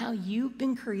and how you've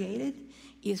been created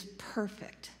is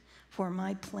perfect for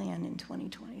my plan in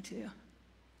 2022.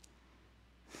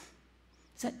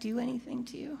 Does that do anything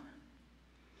to you?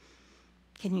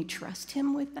 Can you trust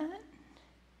him with that?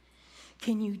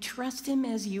 Can you trust him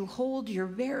as you hold your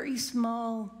very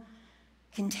small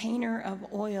container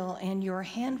of oil and your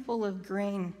handful of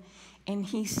grain, and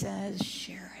he says,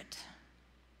 share it?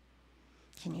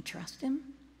 Can you trust him?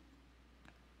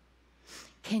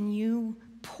 Can you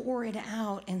pour it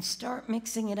out and start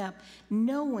mixing it up,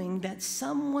 knowing that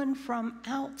someone from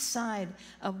outside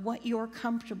of what you're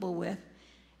comfortable with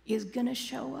is going to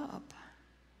show up?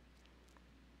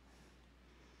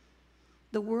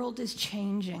 The world is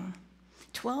changing.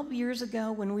 12 years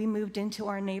ago, when we moved into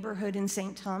our neighborhood in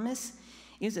St. Thomas,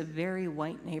 it was a very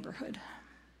white neighborhood.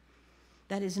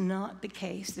 That is not the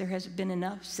case. There has been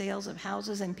enough sales of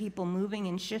houses and people moving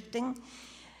and shifting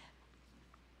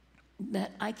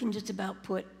that I can just about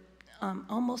put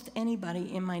almost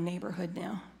anybody in my neighborhood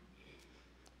now.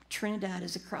 Trinidad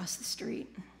is across the street.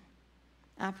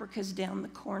 Africa's down the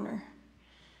corner.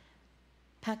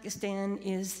 Pakistan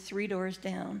is 3 doors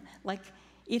down.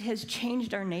 It has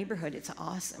changed our neighborhood. It's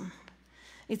awesome.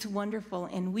 It's wonderful,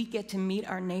 and we get to meet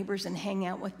our neighbors and hang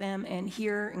out with them and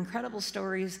hear incredible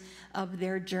stories of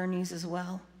their journeys as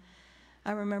well.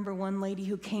 I remember one lady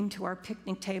who came to our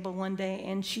picnic table one day,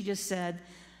 and she just said,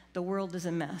 the world is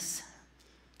a mess.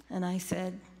 And I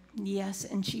said, yes,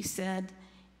 and she said,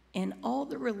 and all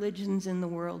the religions in the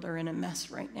world are in a mess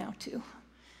right now too.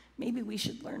 Maybe we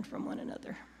should learn from one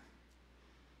another.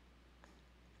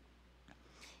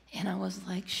 And I was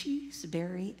like, she's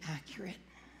very accurate.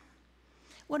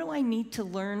 What do I need to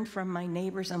learn from my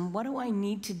neighbors, and what do I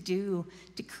need to do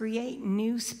to create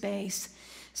new space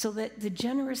so that the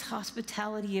generous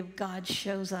hospitality of God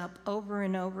shows up over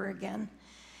and over again,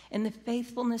 and the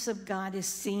faithfulness of God is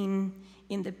seen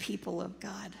in the people of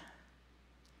God?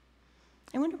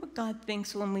 I wonder what God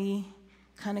thinks when we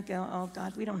kind of go, oh,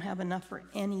 God, we don't have enough for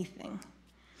anything.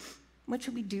 What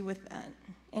should we do with that?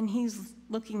 And he's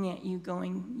looking at you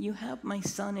going, you have my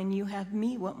son and you have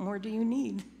me. What more do you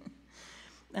need?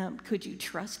 Could you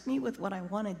trust me with what I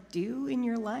want to do in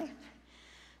your life?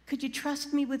 Could you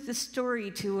trust me with the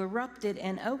story to erupt it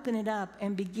and open it up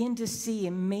and begin to see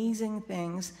amazing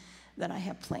things that I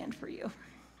have planned for you?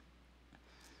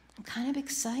 I'm kind of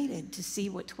excited to see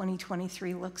what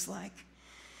 2023 looks like.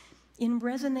 In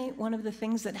Resonate, one of the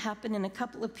things that happened, and a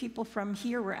couple of people from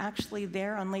here were actually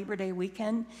there on Labor Day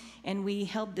weekend, and we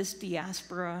held this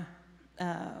diaspora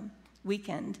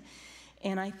weekend.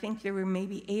 And I think there were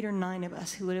maybe 8 or 9 of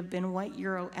us who would have been white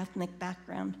Euro ethnic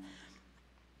background.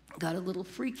 Got a little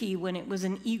freaky when it was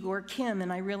an Igor Kim,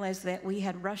 and I realized that we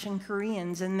had Russian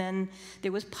Koreans, and then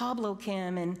there was Pablo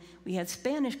Kim, and we had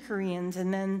Spanish Koreans,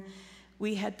 and then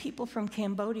we had people from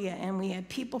Cambodia, and we had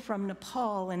people from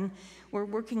Nepal, and we're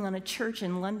working on a church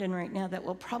in London right now that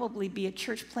will probably be a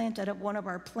church plant out of one of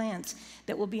our plants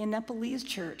that will be a Nepalese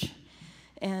church.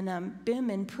 And Bim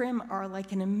and Prim are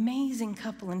like an amazing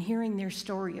couple, and hearing their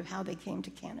story of how they came to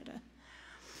Canada.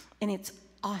 And it's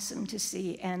awesome to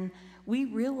see. And we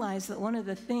realize that one of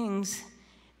the things,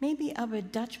 maybe of a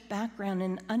Dutch background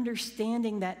and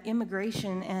understanding that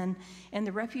immigration and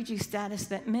the refugee status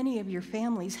that many of your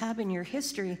families have in your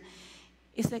history,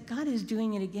 is that God is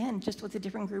doing it again, just with a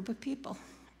different group of people.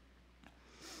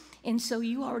 And so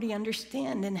you already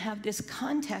understand and have this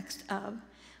context of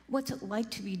what's it like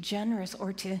to be generous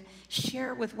or to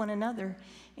share with one another.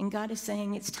 And God is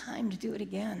saying it's time to do it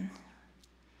again.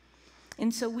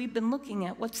 And so we've been looking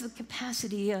at what's the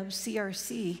capacity of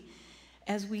CRC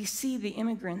as we see the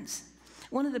immigrants.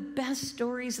 One of the best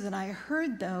stories that I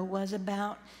heard, though, was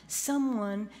about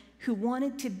someone who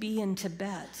wanted to be in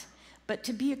Tibet. But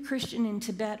to be a Christian in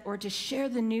Tibet or to share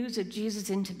the news of Jesus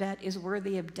in Tibet is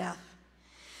worthy of death.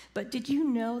 But did you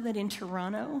know that in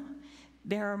Toronto,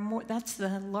 there are more, that's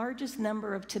the largest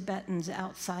number of Tibetans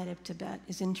outside of Tibet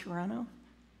is in Toronto?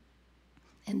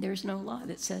 And there's no law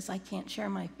that says I can't share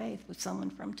my faith with someone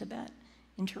from Tibet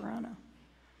in Toronto.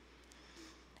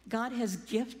 God has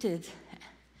gifted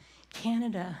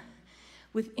Canada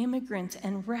with immigrants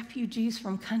and refugees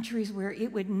from countries where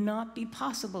it would not be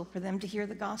possible for them to hear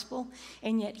the gospel,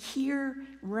 and yet here,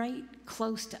 right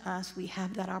close to us, we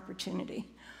have that opportunity.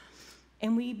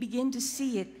 And we begin to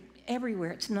see it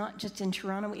everywhere. It's not just in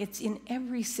Toronto, it's in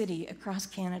every city across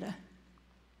Canada.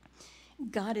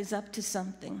 God is up to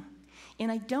something.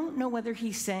 And I don't know whether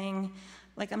he's saying,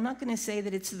 like, I'm not going to say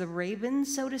that it's the raven,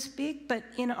 so to speak, but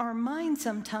in our mind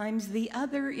sometimes the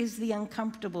other is the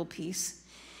uncomfortable piece.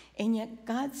 And yet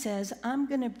God says, I'm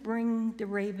going to bring the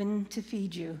raven to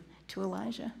feed you, to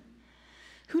Elijah.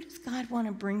 Who does God want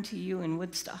to bring to you in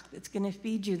Woodstock that's going to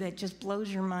feed you, that just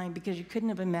blows your mind because you couldn't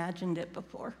have imagined it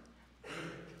before?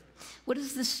 What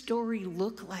does the story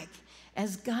look like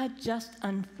as God just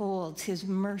unfolds his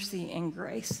mercy and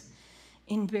grace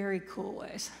in very cool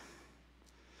ways?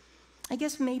 I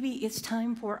guess maybe it's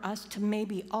time for us to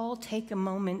maybe all take a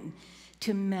moment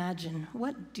to imagine,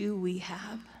 what do we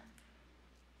have?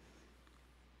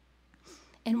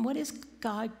 And what is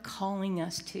God calling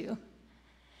us to?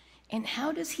 And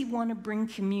how does he want to bring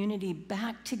community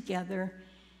back together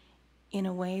in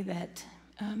a way that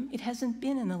it hasn't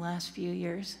been in the last few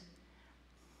years?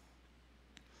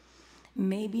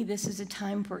 Maybe this is a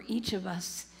time for each of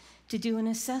us to do an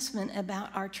assessment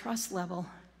about our trust level.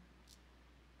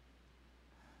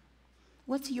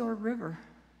 What's your river?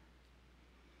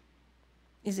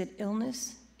 Is it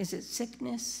illness? Is it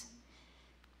sickness?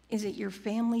 Is it your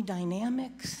family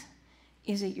dynamics?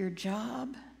 Is it your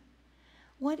job?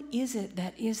 What is it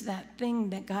that is that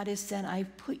thing that God has said,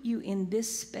 I've put you in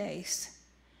this space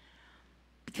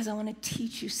because I want to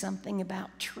teach you something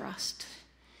about trust.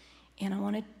 And I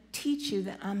want to teach you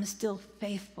that I'm still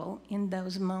faithful in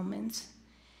those moments.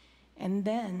 And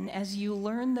then as you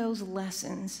learn those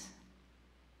lessons,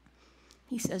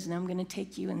 he says, now I'm going to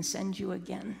take you and send you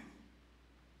again.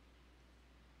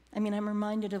 I mean, I'm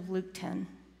reminded of Luke 10.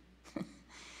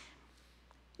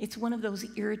 It's one of those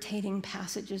irritating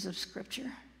passages of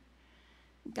Scripture.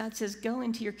 God says, go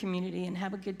into your community and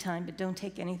have a good time, but don't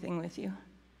take anything with you.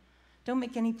 Don't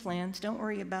make any plans. Don't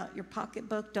worry about your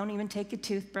pocketbook. Don't even take a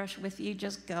toothbrush with you.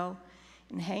 Just go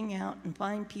and hang out and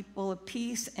find people of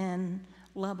peace and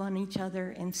love on each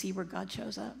other and see where God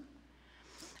shows up.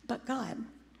 But God,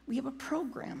 we have a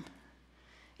program,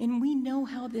 and we know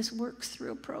how this works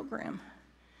through a program.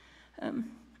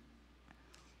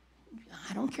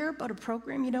 I don't care about a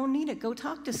program. You don't need it. Go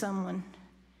talk to someone.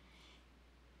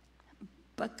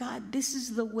 But God, this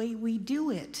is the way we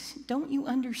do it. Don't you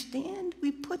understand?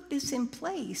 We put this in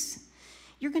place.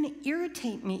 You're going to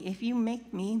irritate me if you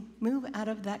make me move out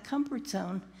of that comfort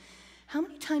zone. How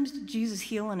many times did Jesus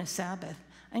heal on a Sabbath?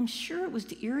 I'm sure it was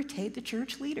to irritate the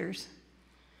church leaders,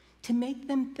 to make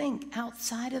them think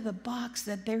outside of the box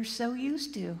that they're so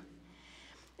used to.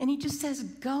 And he just says,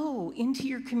 go into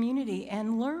your community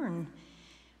and learn.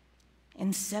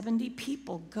 And 70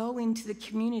 people go into the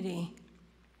community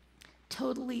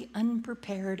totally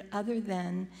unprepared, other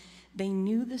than they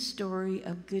knew the story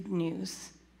of good news.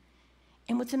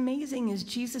 And what's amazing is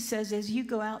Jesus says, as you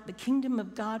go out, the kingdom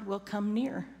of God will come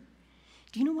near.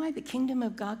 Do you know why the kingdom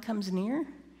of God comes near?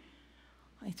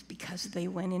 It's because they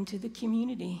went into the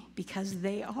community, because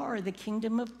they are the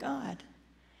kingdom of God.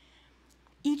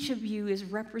 Each of you is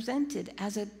represented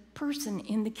as a person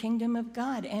in the kingdom of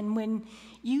God. And when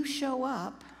you show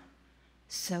up,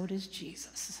 so does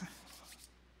Jesus.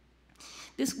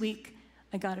 This week,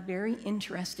 I got a very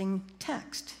interesting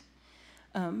text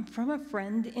from a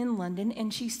friend in London,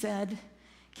 and she said,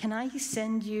 can I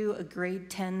send you a grade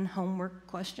 10 homework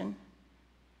question?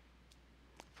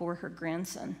 for her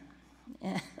grandson.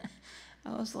 And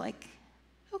I was like,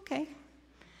 okay.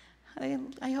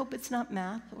 I hope it's not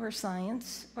math or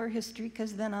science or history,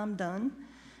 because then I'm done.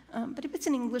 But if it's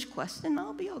an English question,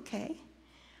 I'll be okay.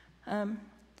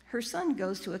 Her son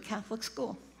goes to a Catholic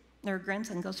school. Her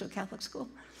grandson goes to a Catholic school.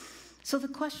 So the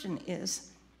question is,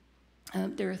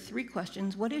 there are 3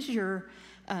 questions. What are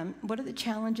the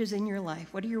challenges in your life?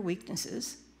 What are your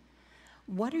weaknesses?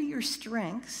 What are your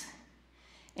strengths?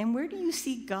 And where do you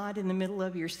see God in the middle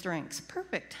of your strengths?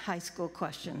 Perfect high school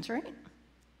questions, right?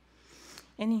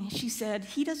 And she said,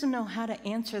 he doesn't know how to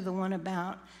answer the one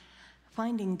about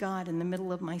finding God in the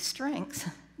middle of my strengths.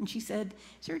 And she said,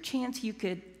 is there a chance you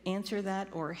could answer that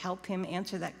or help him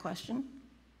answer that question?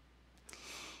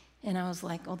 And I was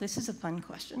like, oh, this is a fun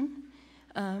question.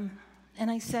 And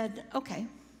I said, okay,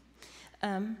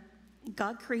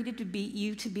 God created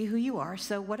you to be who you are,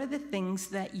 so what are the things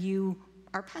that you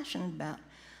are passionate about?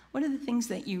 What are the things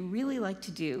that you really like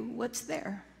to do? What's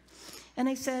there? And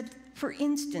I said, for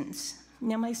instance,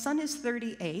 now my son is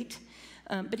 38,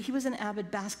 but he was an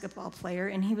avid basketball player,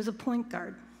 and he was a point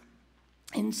guard.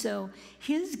 And so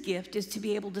his gift is to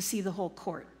be able to see the whole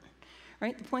court,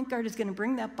 right? The point guard is going to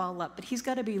bring that ball up, but he's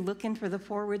got to be looking for the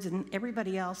forwards and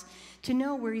everybody else to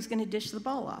know where he's going to dish the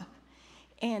ball off.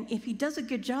 And if he does a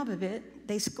good job of it,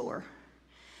 they score.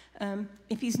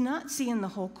 If he's not seeing the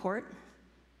whole court,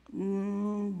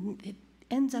 it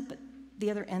ends up at the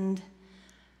other end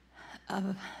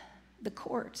of the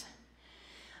court.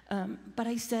 But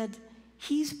I said,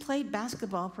 he's played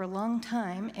basketball for a long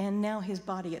time, and now his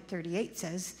body at 38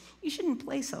 says, you shouldn't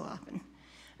play so often,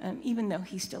 even though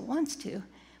he still wants to.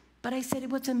 But I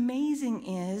said, what's amazing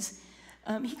is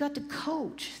he got to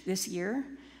coach this year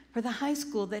for the high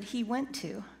school that he went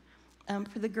to,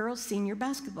 for the girls' senior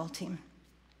basketball team,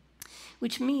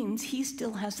 which means he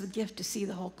still has the gift to see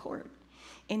the whole court.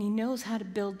 And he knows how to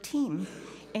build team,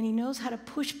 and he knows how to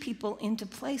push people into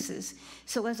places.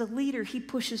 So as a leader, he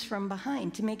pushes from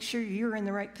behind to make sure you're in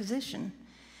the right position.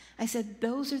 I said,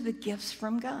 those are the gifts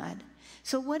from God.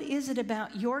 So what is it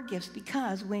about your gifts?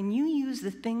 Because when you use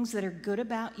the things that are good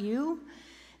about you,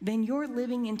 then you're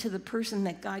living into the person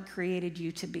that God created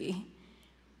you to be.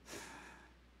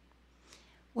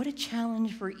 What a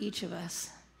challenge for each of us.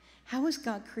 How has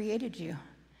God created you?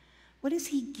 What has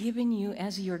he given you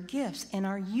as your gifts? And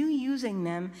are you using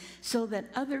them so that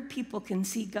other people can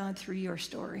see God through your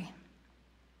story?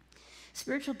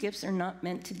 Spiritual gifts are not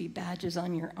meant to be badges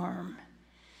on your arm.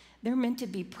 They're meant to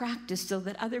be practiced so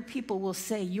that other people will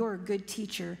say you're a good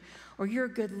teacher, or you're a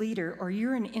good leader, or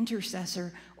you're an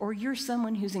intercessor, or you're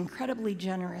someone who's incredibly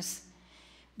generous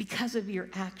because of your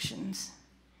actions.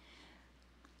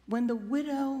 When the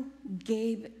widow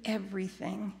gave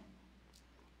everything,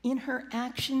 in her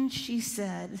actions, she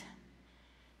said,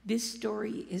 this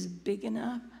story is big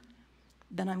enough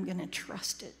that I'm going to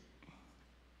trust it.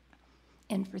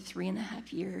 And for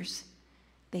 3.5 years,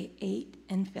 they ate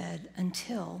and fed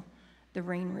until the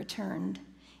rain returned,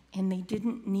 and they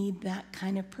didn't need that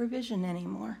kind of provision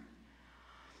anymore.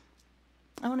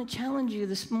 I want to challenge you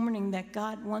this morning that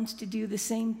God wants to do the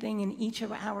same thing in each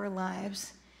of our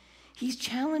lives. He's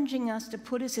challenging us to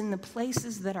put us in the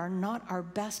places that are not our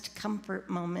best comfort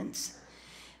moments.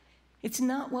 It's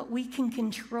not what we can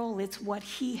control, it's what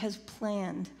he has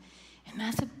planned. And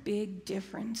that's a big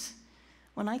difference.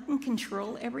 When I can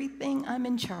control everything, I'm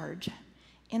in charge.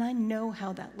 And I know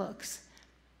how that looks.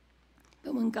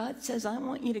 But when God says, I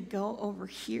want you to go over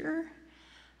here,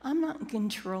 I'm not in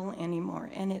control anymore.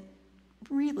 And it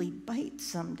really bites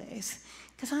some days,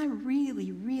 because I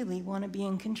really, really want to be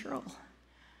in control.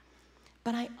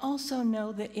 But I also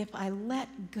know that if I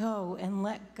let go and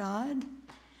let God,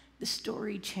 the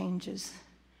story changes.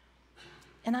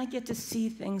 And I get to see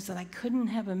things that I couldn't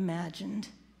have imagined.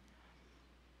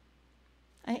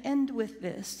 I end with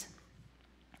this.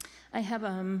 I have,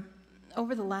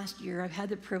 over the last year, I've had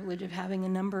the privilege of having a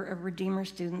number of Redeemer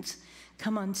students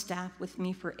come on staff with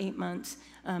me for 8 months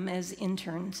as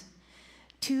interns.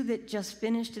 2 that just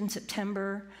finished in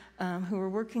September, who are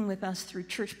working with us through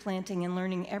church planting and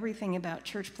learning everything about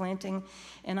church planting.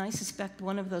 And I suspect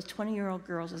one of those 20-year-old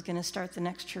girls is going to start the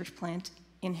next church plant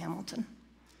in Hamilton.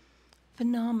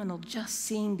 Phenomenal, just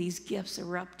seeing these gifts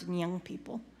erupt in young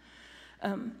people.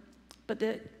 But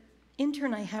the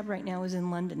intern I have right now is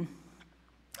in London,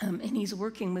 and he's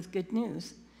working with Good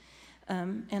News.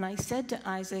 And I said to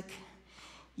Isaac,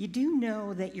 you do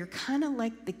know that you're kind of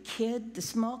like the kid, the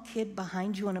small kid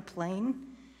behind you on a plane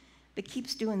that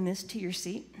keeps doing this to your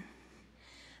seat?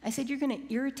 I said, you're going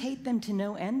to irritate them to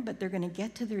no end, but they're going to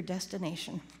get to their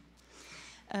destination.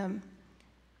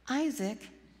 Isaac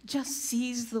just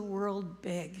sees the world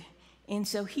big, And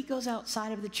so he goes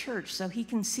outside of the church so he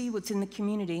can see what's in the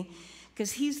community,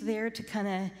 because he's there to kind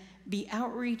of be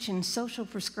outreach and social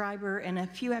prescriber and a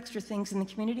few extra things in the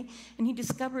community. And he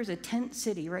discovers a tent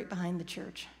city right behind the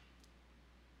church.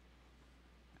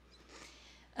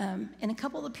 And a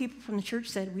couple of the people from the church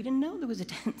said, we didn't know there was a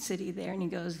tent city there. And he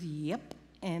goes, yep,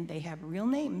 and they have real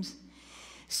names.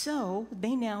 So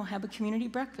they now have a community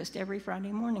breakfast every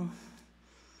Friday morning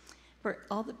for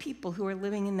all the people who are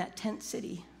living in that tent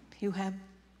city, who have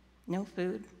no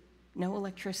food, no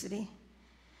electricity,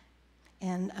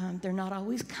 and they're not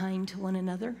always kind to one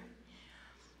another.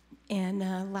 And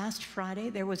last Friday,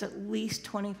 there was at least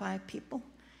 25 people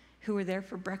who were there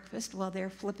for breakfast while they're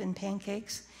flipping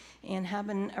pancakes and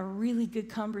having a really good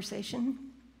conversation.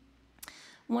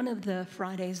 One of the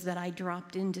Fridays that I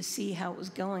dropped in to see how it was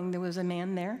going, there was a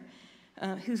man there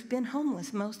who's been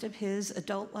homeless most of his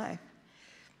adult life.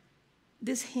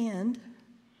 This hand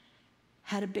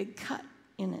had a big cut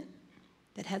in it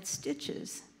that had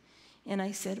stitches. And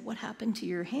I said, what happened to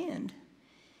your hand?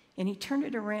 And he turned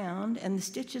it around, and the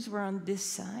stitches were on this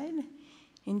side.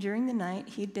 And during the night,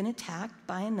 he'd been attacked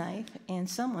by a knife, and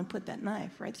someone put that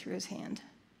knife right through his hand.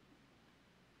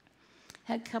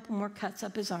 Had a couple more cuts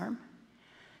up his arm.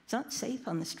 It's not safe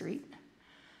on the street.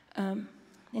 And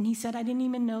he said, I didn't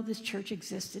even know this church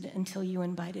existed until you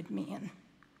invited me in.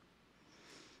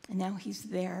 And now he's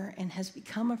there and has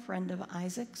become a friend of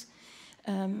Isaac's.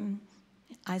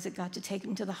 Isaac got to take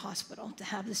him to the hospital to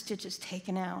have the stitches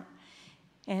taken out.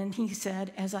 And he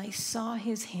said, as I saw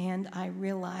his hand, I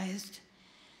realized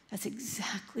that's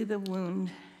exactly the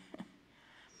wound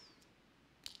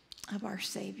of our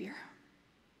Savior.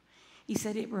 He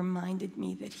said, it reminded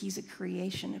me that he's a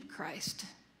creation of Christ,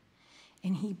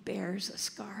 and he bears a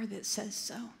scar that says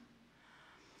so.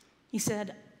 He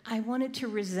said, I wanted to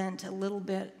resent a little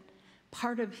bit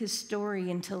part of his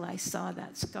story until I saw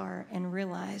that scar and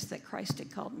realized that Christ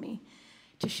had called me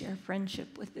to share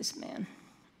friendship with this man.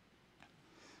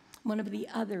 One of the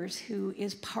others who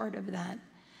is part of that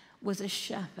was a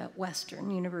chef at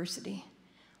Western University,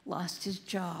 lost his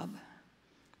job,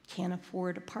 can't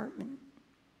afford an apartment,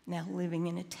 now living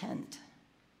in a tent.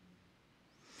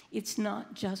 It's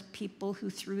not just people who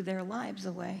threw their lives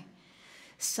away.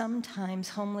 Sometimes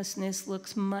homelessness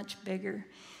looks much bigger,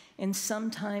 and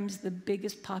sometimes the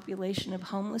biggest population of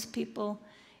homeless people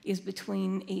is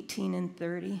between 18 and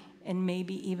 30, and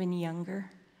maybe even younger.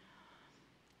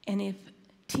 And if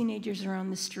teenagers are on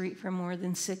the street for more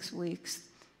than 6 weeks,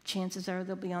 chances are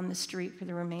they'll be on the street for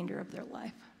the remainder of their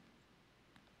life.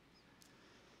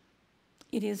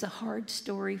 It is a hard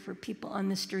story for people on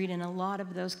the street, and a lot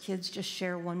of those kids just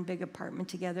share one big apartment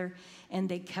together, and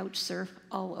they couch surf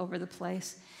all over the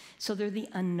place. So they're the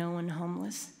unknown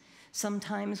homeless.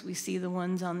 Sometimes we see the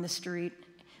ones on the street,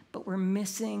 but we're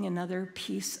missing another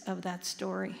piece of that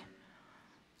story.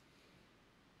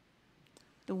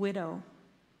 The widow,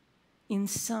 in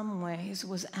some ways,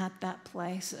 was at that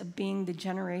place of being the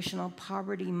generational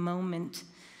poverty moment,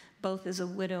 both as a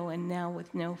widow and now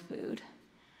with no food.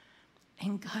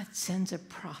 And God sends a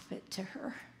prophet to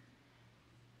her.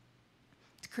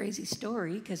 It's a crazy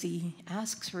story because he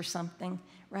asks for something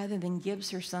rather than gives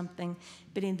her something,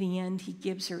 but in the end, he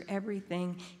gives her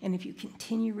everything. And if you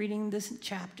continue reading this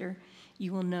chapter,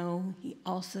 you will know he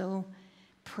also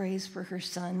prays for her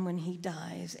son when he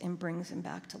dies and brings him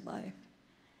back to life.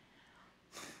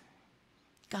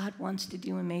 God wants to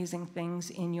do amazing things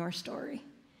in your story.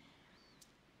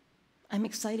 I'm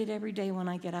excited every day when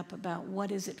I get up about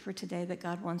what is it for today that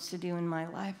God wants to do in my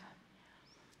life.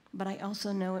 But I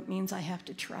also know it means I have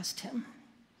to trust him.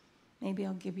 Maybe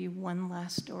I'll give you one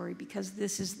last story because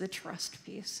this is the trust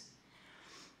piece.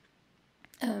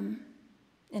 And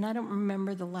I don't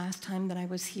remember the last time that I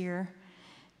was here,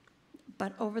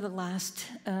 but over the last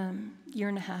year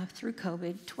and a half through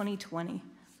COVID, 2020,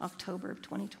 October of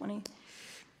 2020,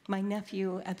 my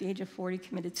nephew at the age of 40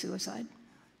 committed suicide.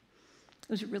 It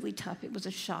was really tough. It was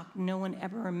a shock. No one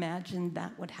ever imagined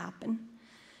that would happen.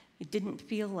 It didn't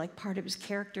feel like part of his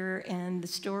character and the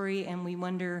story, and we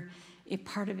wonder if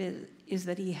part of it is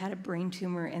that he had a brain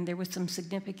tumor and there was some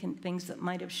significant things that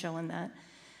might have shown that.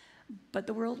 But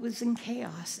the world was in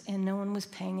chaos and no one was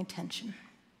paying attention.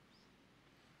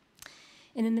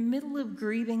 And in the middle of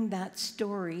grieving that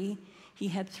story, he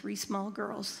had 3 small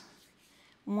girls.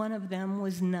 One of them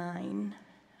was 9.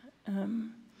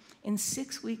 And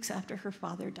 6 weeks after her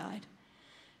father died,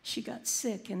 she got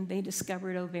sick and they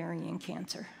discovered ovarian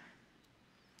cancer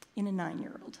in a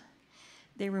 9-year-old.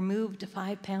 They removed a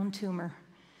 5-pound tumor.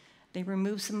 They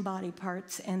removed some body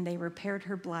parts and they repaired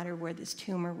her bladder where this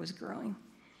tumor was growing.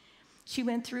 She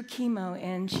went through chemo,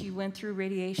 and she went through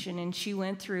radiation, and she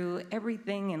went through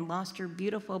everything and lost her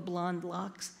beautiful blonde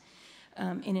locks.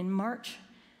 And in March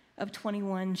of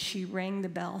 21, she rang the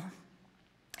bell,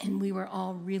 and we were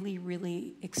all really,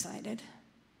 really excited.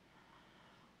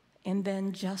 And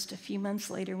then just a few months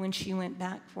later, when she went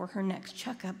back for her next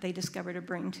checkup, they discovered a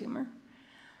brain tumor.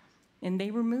 And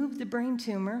they removed the brain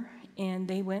tumor, and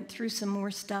they went through some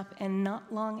more stuff, and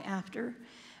not long after,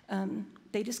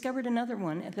 they discovered another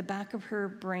one at the back of her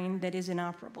brain that is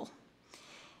inoperable.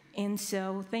 And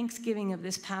so Thanksgiving of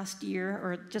this past year,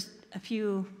 or just a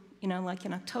few, like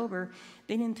in October,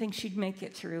 they didn't think she'd make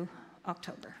it through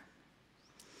October.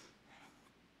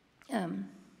 But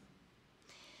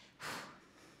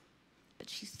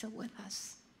she's still with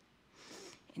us.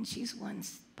 And she's one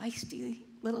feisty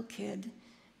little kid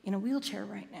in a wheelchair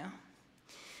right now.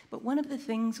 But one of the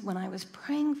things when I was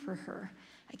praying for her,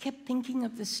 I kept thinking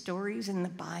of the stories in the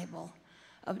Bible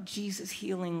of Jesus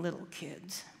healing little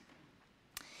kids.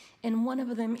 And one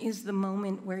of them is the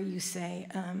moment where you say,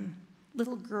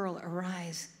 little girl,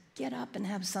 arise, get up and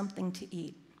have something to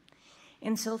eat.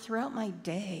 And so throughout my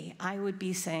day, I would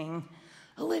be saying,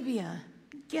 Olivia,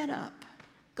 get up,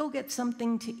 go get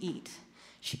something to eat.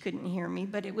 She couldn't hear me,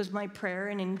 but it was my prayer,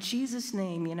 and in Jesus'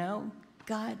 name,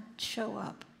 God, show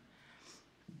up.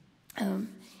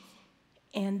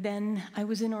 And then I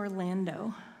was in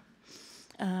Orlando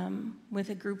with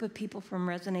a group of people from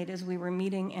Resonate as we were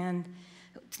meeting, and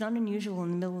it's not unusual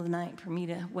in the middle of the night for me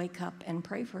to wake up and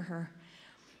pray for her.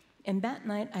 And that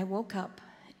night I woke up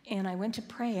and I went to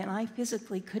pray, and I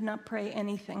physically could not pray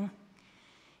anything.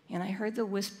 And I heard the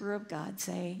whisper of God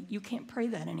say, you can't pray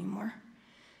that anymore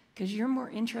because you're more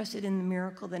interested in the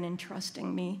miracle than in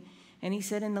trusting me. And he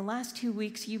said, in the last 2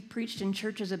 weeks, you've preached in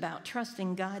churches about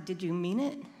trusting God. Did you mean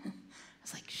it? I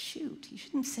was like, shoot, you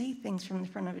shouldn't say things from the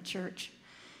front of a church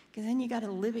because then you got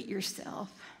to live it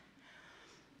yourself.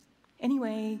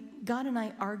 Anyway, God and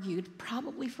I argued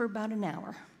probably for about an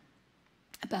hour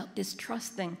about this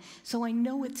trust thing. So I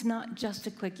know it's not just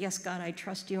a quick, yes, God, I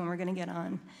trust you, and we're going to get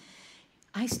on.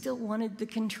 I still wanted the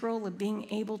control of being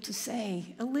able to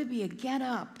say, Olivia, get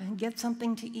up and get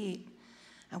something to eat.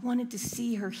 I wanted to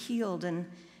see her healed, and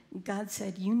God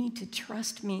said, you need to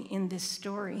trust me in this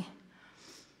story.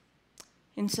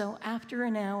 And so after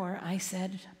an hour, I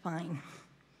said, fine.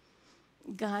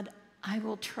 God, I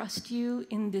will trust you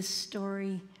in this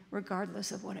story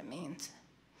regardless of what it means.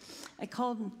 I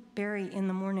called Barry in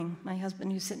the morning, my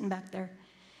husband who's sitting back there,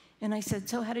 and I said,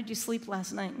 so how did you sleep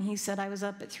last night? And he said, I was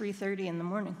up at 3:30 in the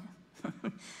morning.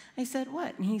 I said,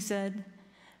 what? And he said,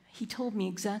 he told me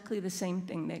exactly the same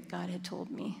thing that God had told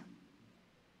me.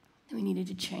 That we needed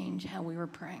to change how we were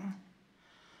praying.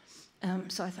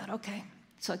 So I thought, okay.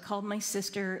 So I called my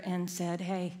sister and said,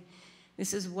 hey,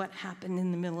 this is what happened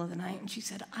in the middle of the night. And she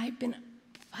said, I've been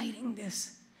fighting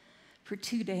this for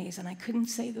 2 days, and I couldn't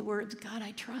say the words, God,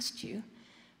 I trust you.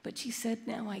 But she said,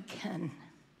 now I can.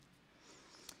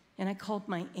 And I called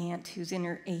my aunt, who's in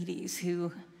her 80s,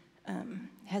 who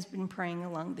has been praying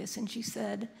along this, and she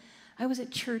said, I was at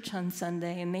church on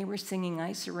Sunday, and they were singing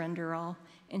I Surrender All,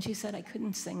 and she said, I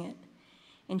couldn't sing it.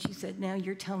 And she said, now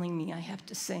you're telling me I have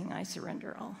to sing I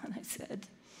Surrender All. And I said,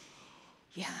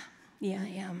 yeah, I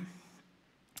am.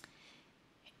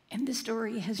 And the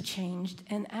story has changed,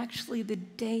 and actually the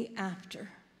day after,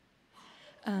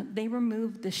 they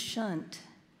removed the shunt.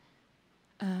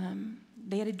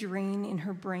 They had a drain in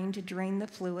her brain to drain the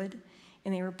fluid,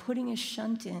 and they were putting a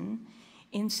shunt in.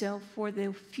 And so for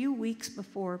the few weeks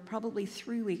before, probably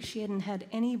 3 weeks, she hadn't had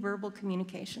any verbal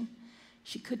communication.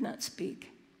 She could not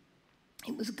speak.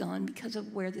 It was gone because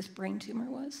of where this brain tumor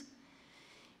was.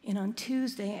 And on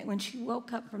Tuesday, when she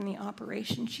woke up from the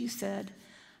operation, she said,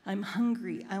 I'm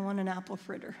hungry, I want an apple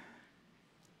fritter.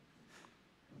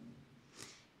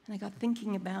 And I got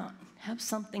thinking about have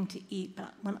something to eat,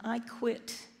 but when I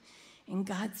quit, and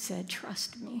God said,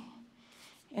 trust me.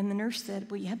 And the nurse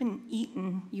said, well, you haven't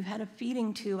eaten. You had a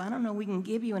feeding tube. I don't know, we can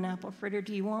give you an apple fritter.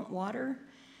 Do you want water?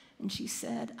 And she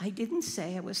said, I didn't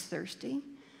say I was thirsty.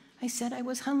 I said I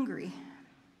was hungry.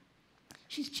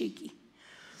 She's cheeky.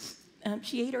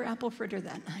 She ate her apple fritter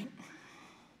that night.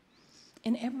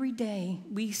 And every day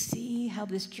we see how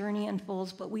this journey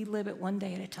unfolds, but we live it one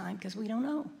day at a time because we don't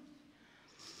know.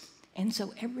 And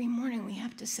so every morning we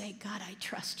have to say, God, I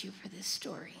trust you for this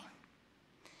story.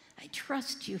 I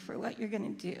trust you for what you're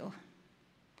going to do.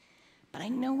 But I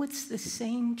know it's the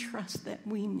same trust that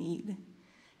we need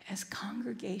as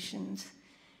congregations,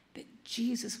 that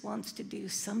Jesus wants to do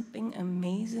something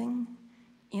amazing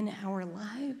in our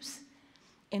lives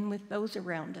and with those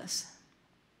around us.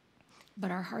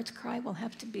 But our heart's cry will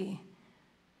have to be,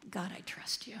 God, I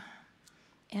trust you.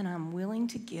 and I'm willing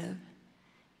to give,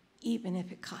 even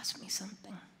if it costs me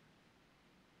something.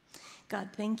 God,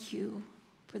 thank you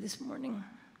for this morning.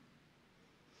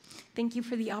 Thank you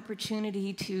for the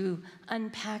opportunity to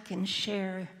unpack and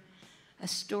share a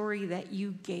story that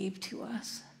you gave to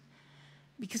us.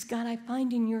 Because, God, I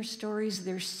find in your stories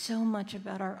there's so much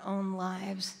about our own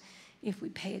lives if we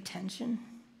pay attention.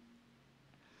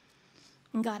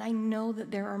 And God, I know that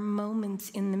there are moments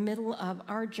in the middle of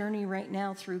our journey right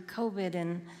now through COVID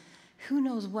and who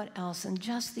knows what else, and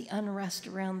just the unrest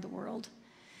around the world,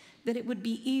 that it would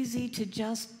be easy to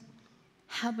just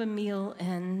have a meal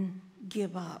and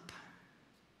give up.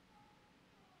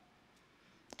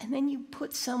 And then you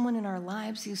put someone in our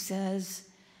lives who says,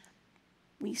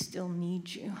 we still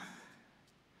need you.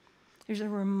 There's a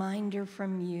reminder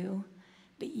from you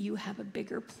that you have a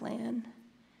bigger plan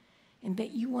and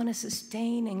that you want to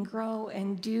sustain and grow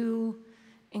and do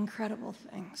incredible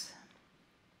things.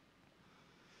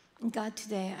 And God,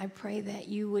 today I pray that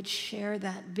you would share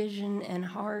that vision and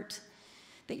heart,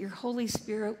 that your Holy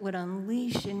Spirit would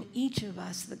unleash in each of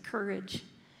us the courage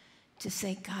to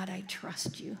say, God, I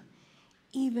trust you,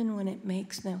 even when it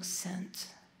makes no sense.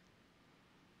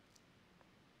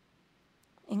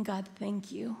 And God,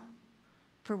 thank you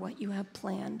for what you have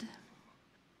planned.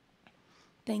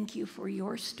 Thank you for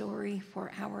your story,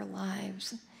 for our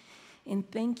lives. And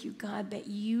thank you, God, that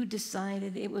you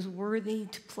decided it was worthy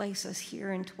to place us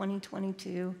here in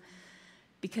 2022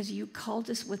 because you called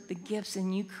us with the gifts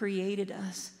and you created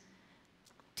us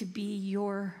to be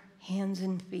your hands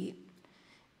and feet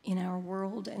in our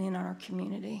world and in our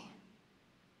community.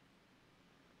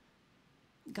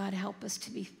 God, help us to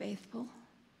be faithful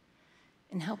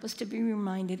and help us to be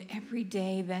reminded every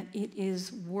day that it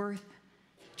is worth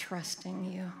trusting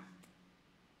you,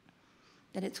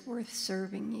 that it's worth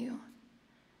serving you,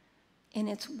 and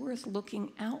it's worth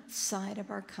looking outside of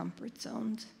our comfort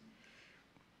zones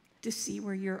to see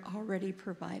where you're already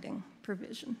providing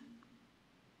provision.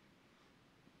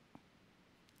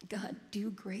 God, do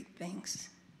great things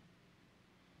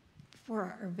for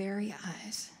our very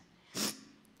eyes.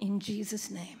 In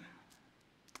Jesus' name,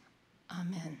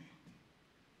 amen.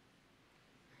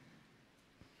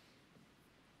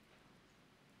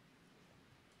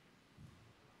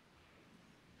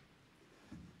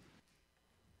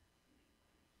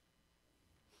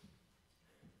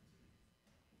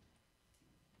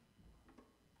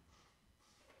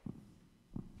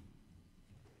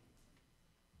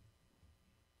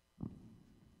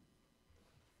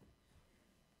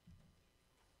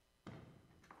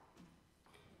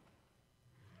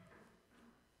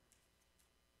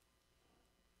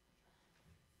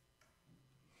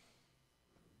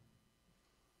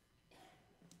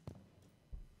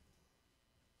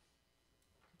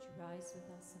 Would you rise with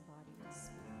us in body and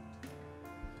spirit?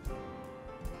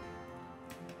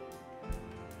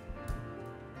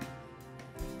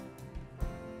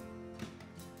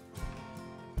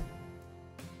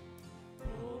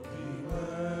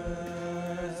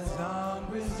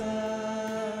 Sound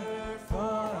reserved for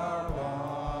our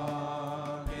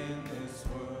walk in this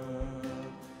world.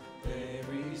 They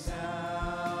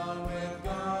resound with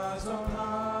God's own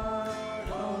heart.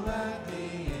 Oh, let the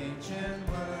ancient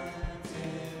words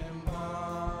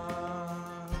impart.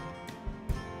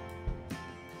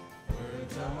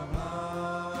 Words of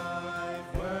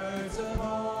life, words of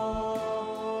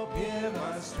hope, give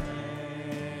us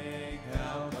strength,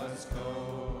 help us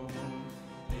cope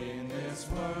in this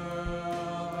world.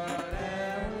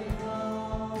 Wherever we go,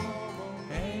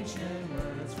 ancient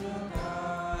words will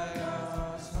guide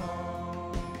us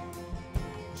home.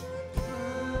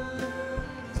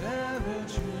 Words ever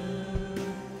true,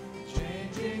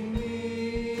 changing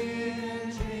me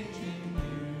and changing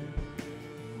you.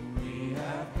 We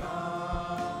have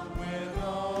come with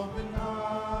open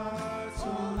hearts,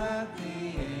 so let the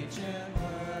ancient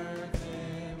words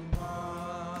impart.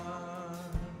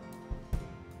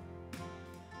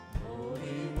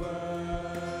 Holy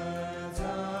words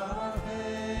of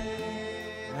faith,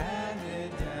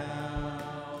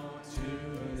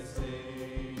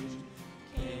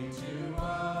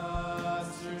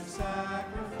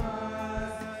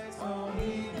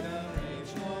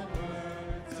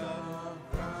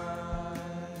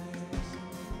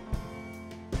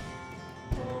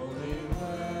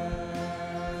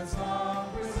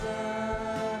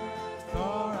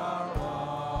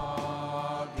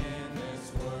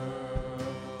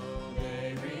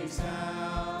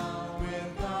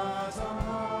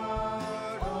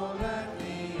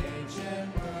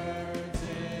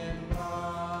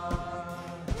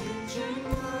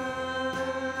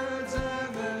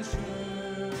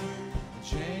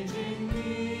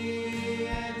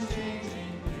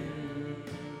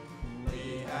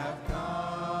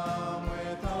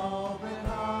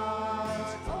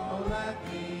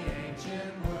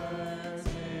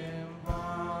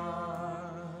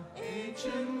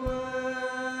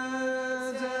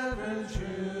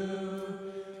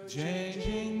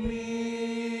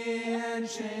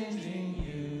 changing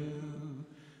you.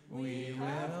 We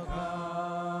have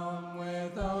come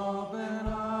with open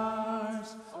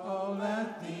arms. Oh,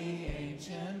 let the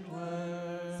ancient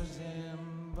words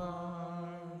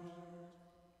impart.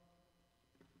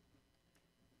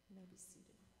 You may be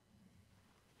seated.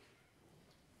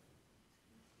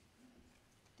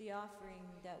 The offering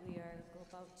that we are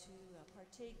about to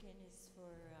partake in is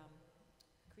for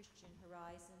Christian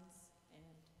Horizons,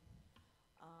 and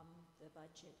the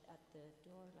budget at the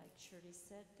door, like Shirley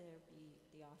said, there be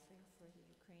the offering for the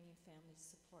Ukrainian family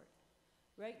support.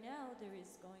 Right now, there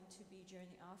is going to be, during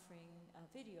the offering, a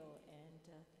video, and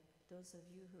those of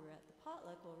you who are at the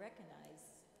potluck will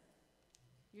recognize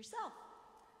yourself.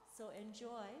 So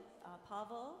enjoy.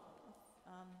 Pavel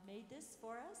made this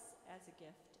for us as a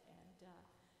gift, and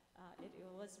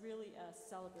it was really a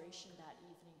celebration that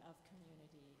evening of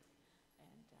community,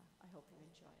 and I hope you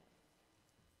enjoy it.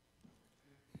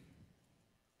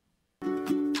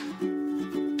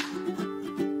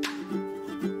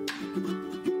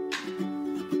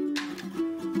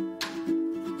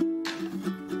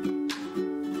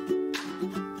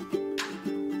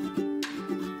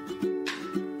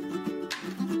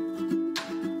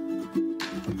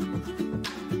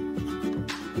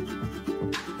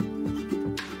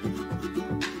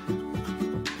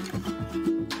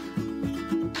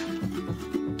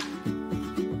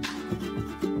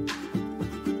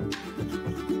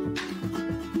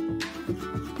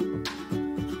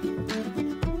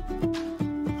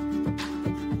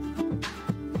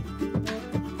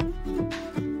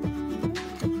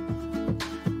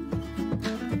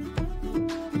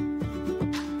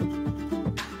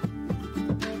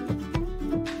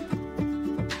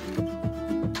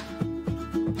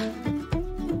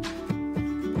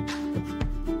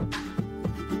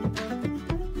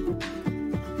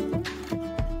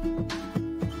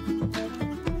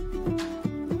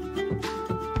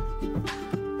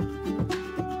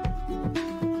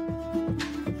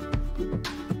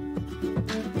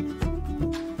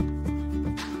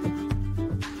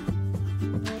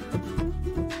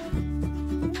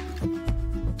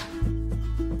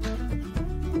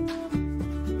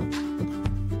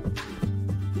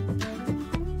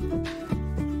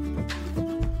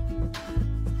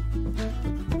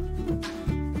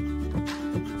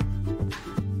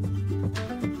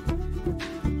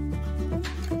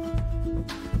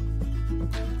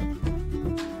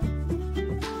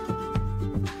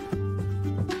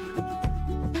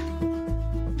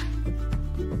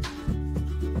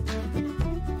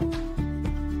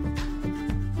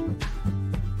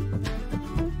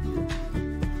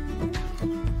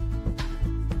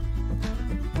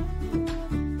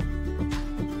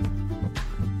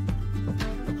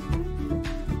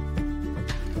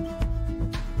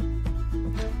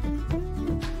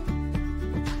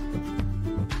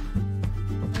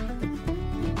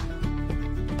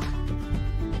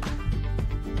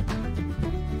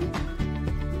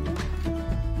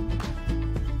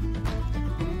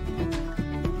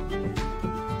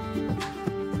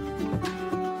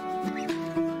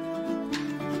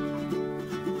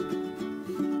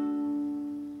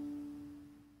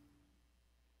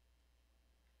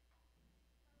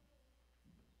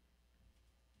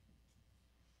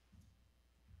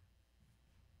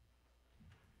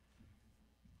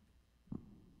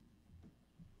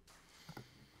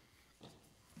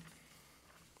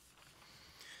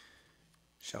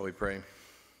 Shall we pray?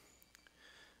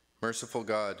 Merciful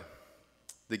God,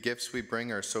 the gifts we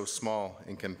bring are so small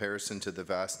in comparison to the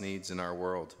vast needs in our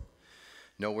world.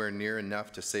 Nowhere near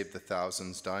enough to save the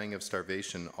thousands dying of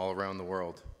starvation all around the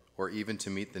world, or even to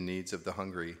meet the needs of the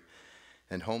hungry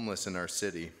and homeless in our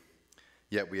city.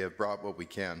 Yet we have brought what we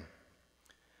can.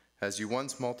 As you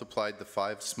once multiplied the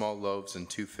 5 small loaves and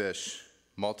 2 fish,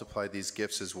 multiply these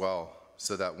gifts as well,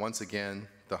 so that once again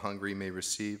the hungry may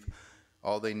receive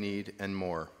all they need and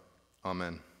more.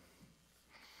 Amen.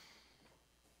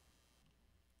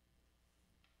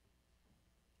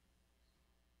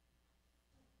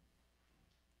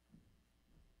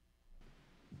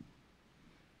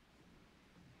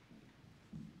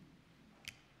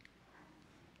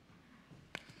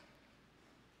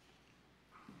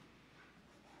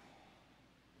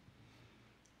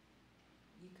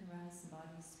 You can rise in body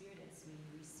and spirit as we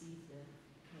receive the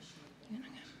commission of God.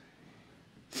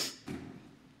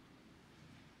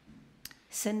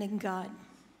 Sending God.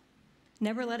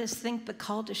 Never let us think the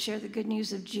call to share the good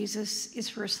news of Jesus is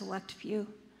for a select few.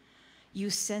 You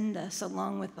send us,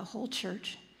 along with the whole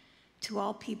church, to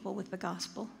all people with the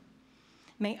gospel.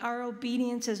 May our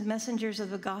obedience as messengers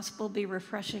of the gospel be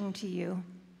refreshing to you,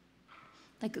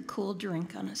 like a cool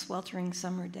drink on a sweltering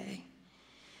summer day.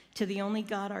 To the only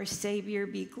God, our Savior,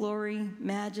 be glory,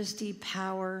 majesty,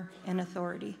 power, and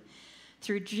authority.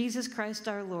 Through Jesus Christ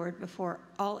our Lord, before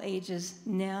all ages,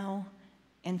 now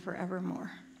and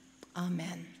forevermore.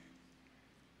 Amen.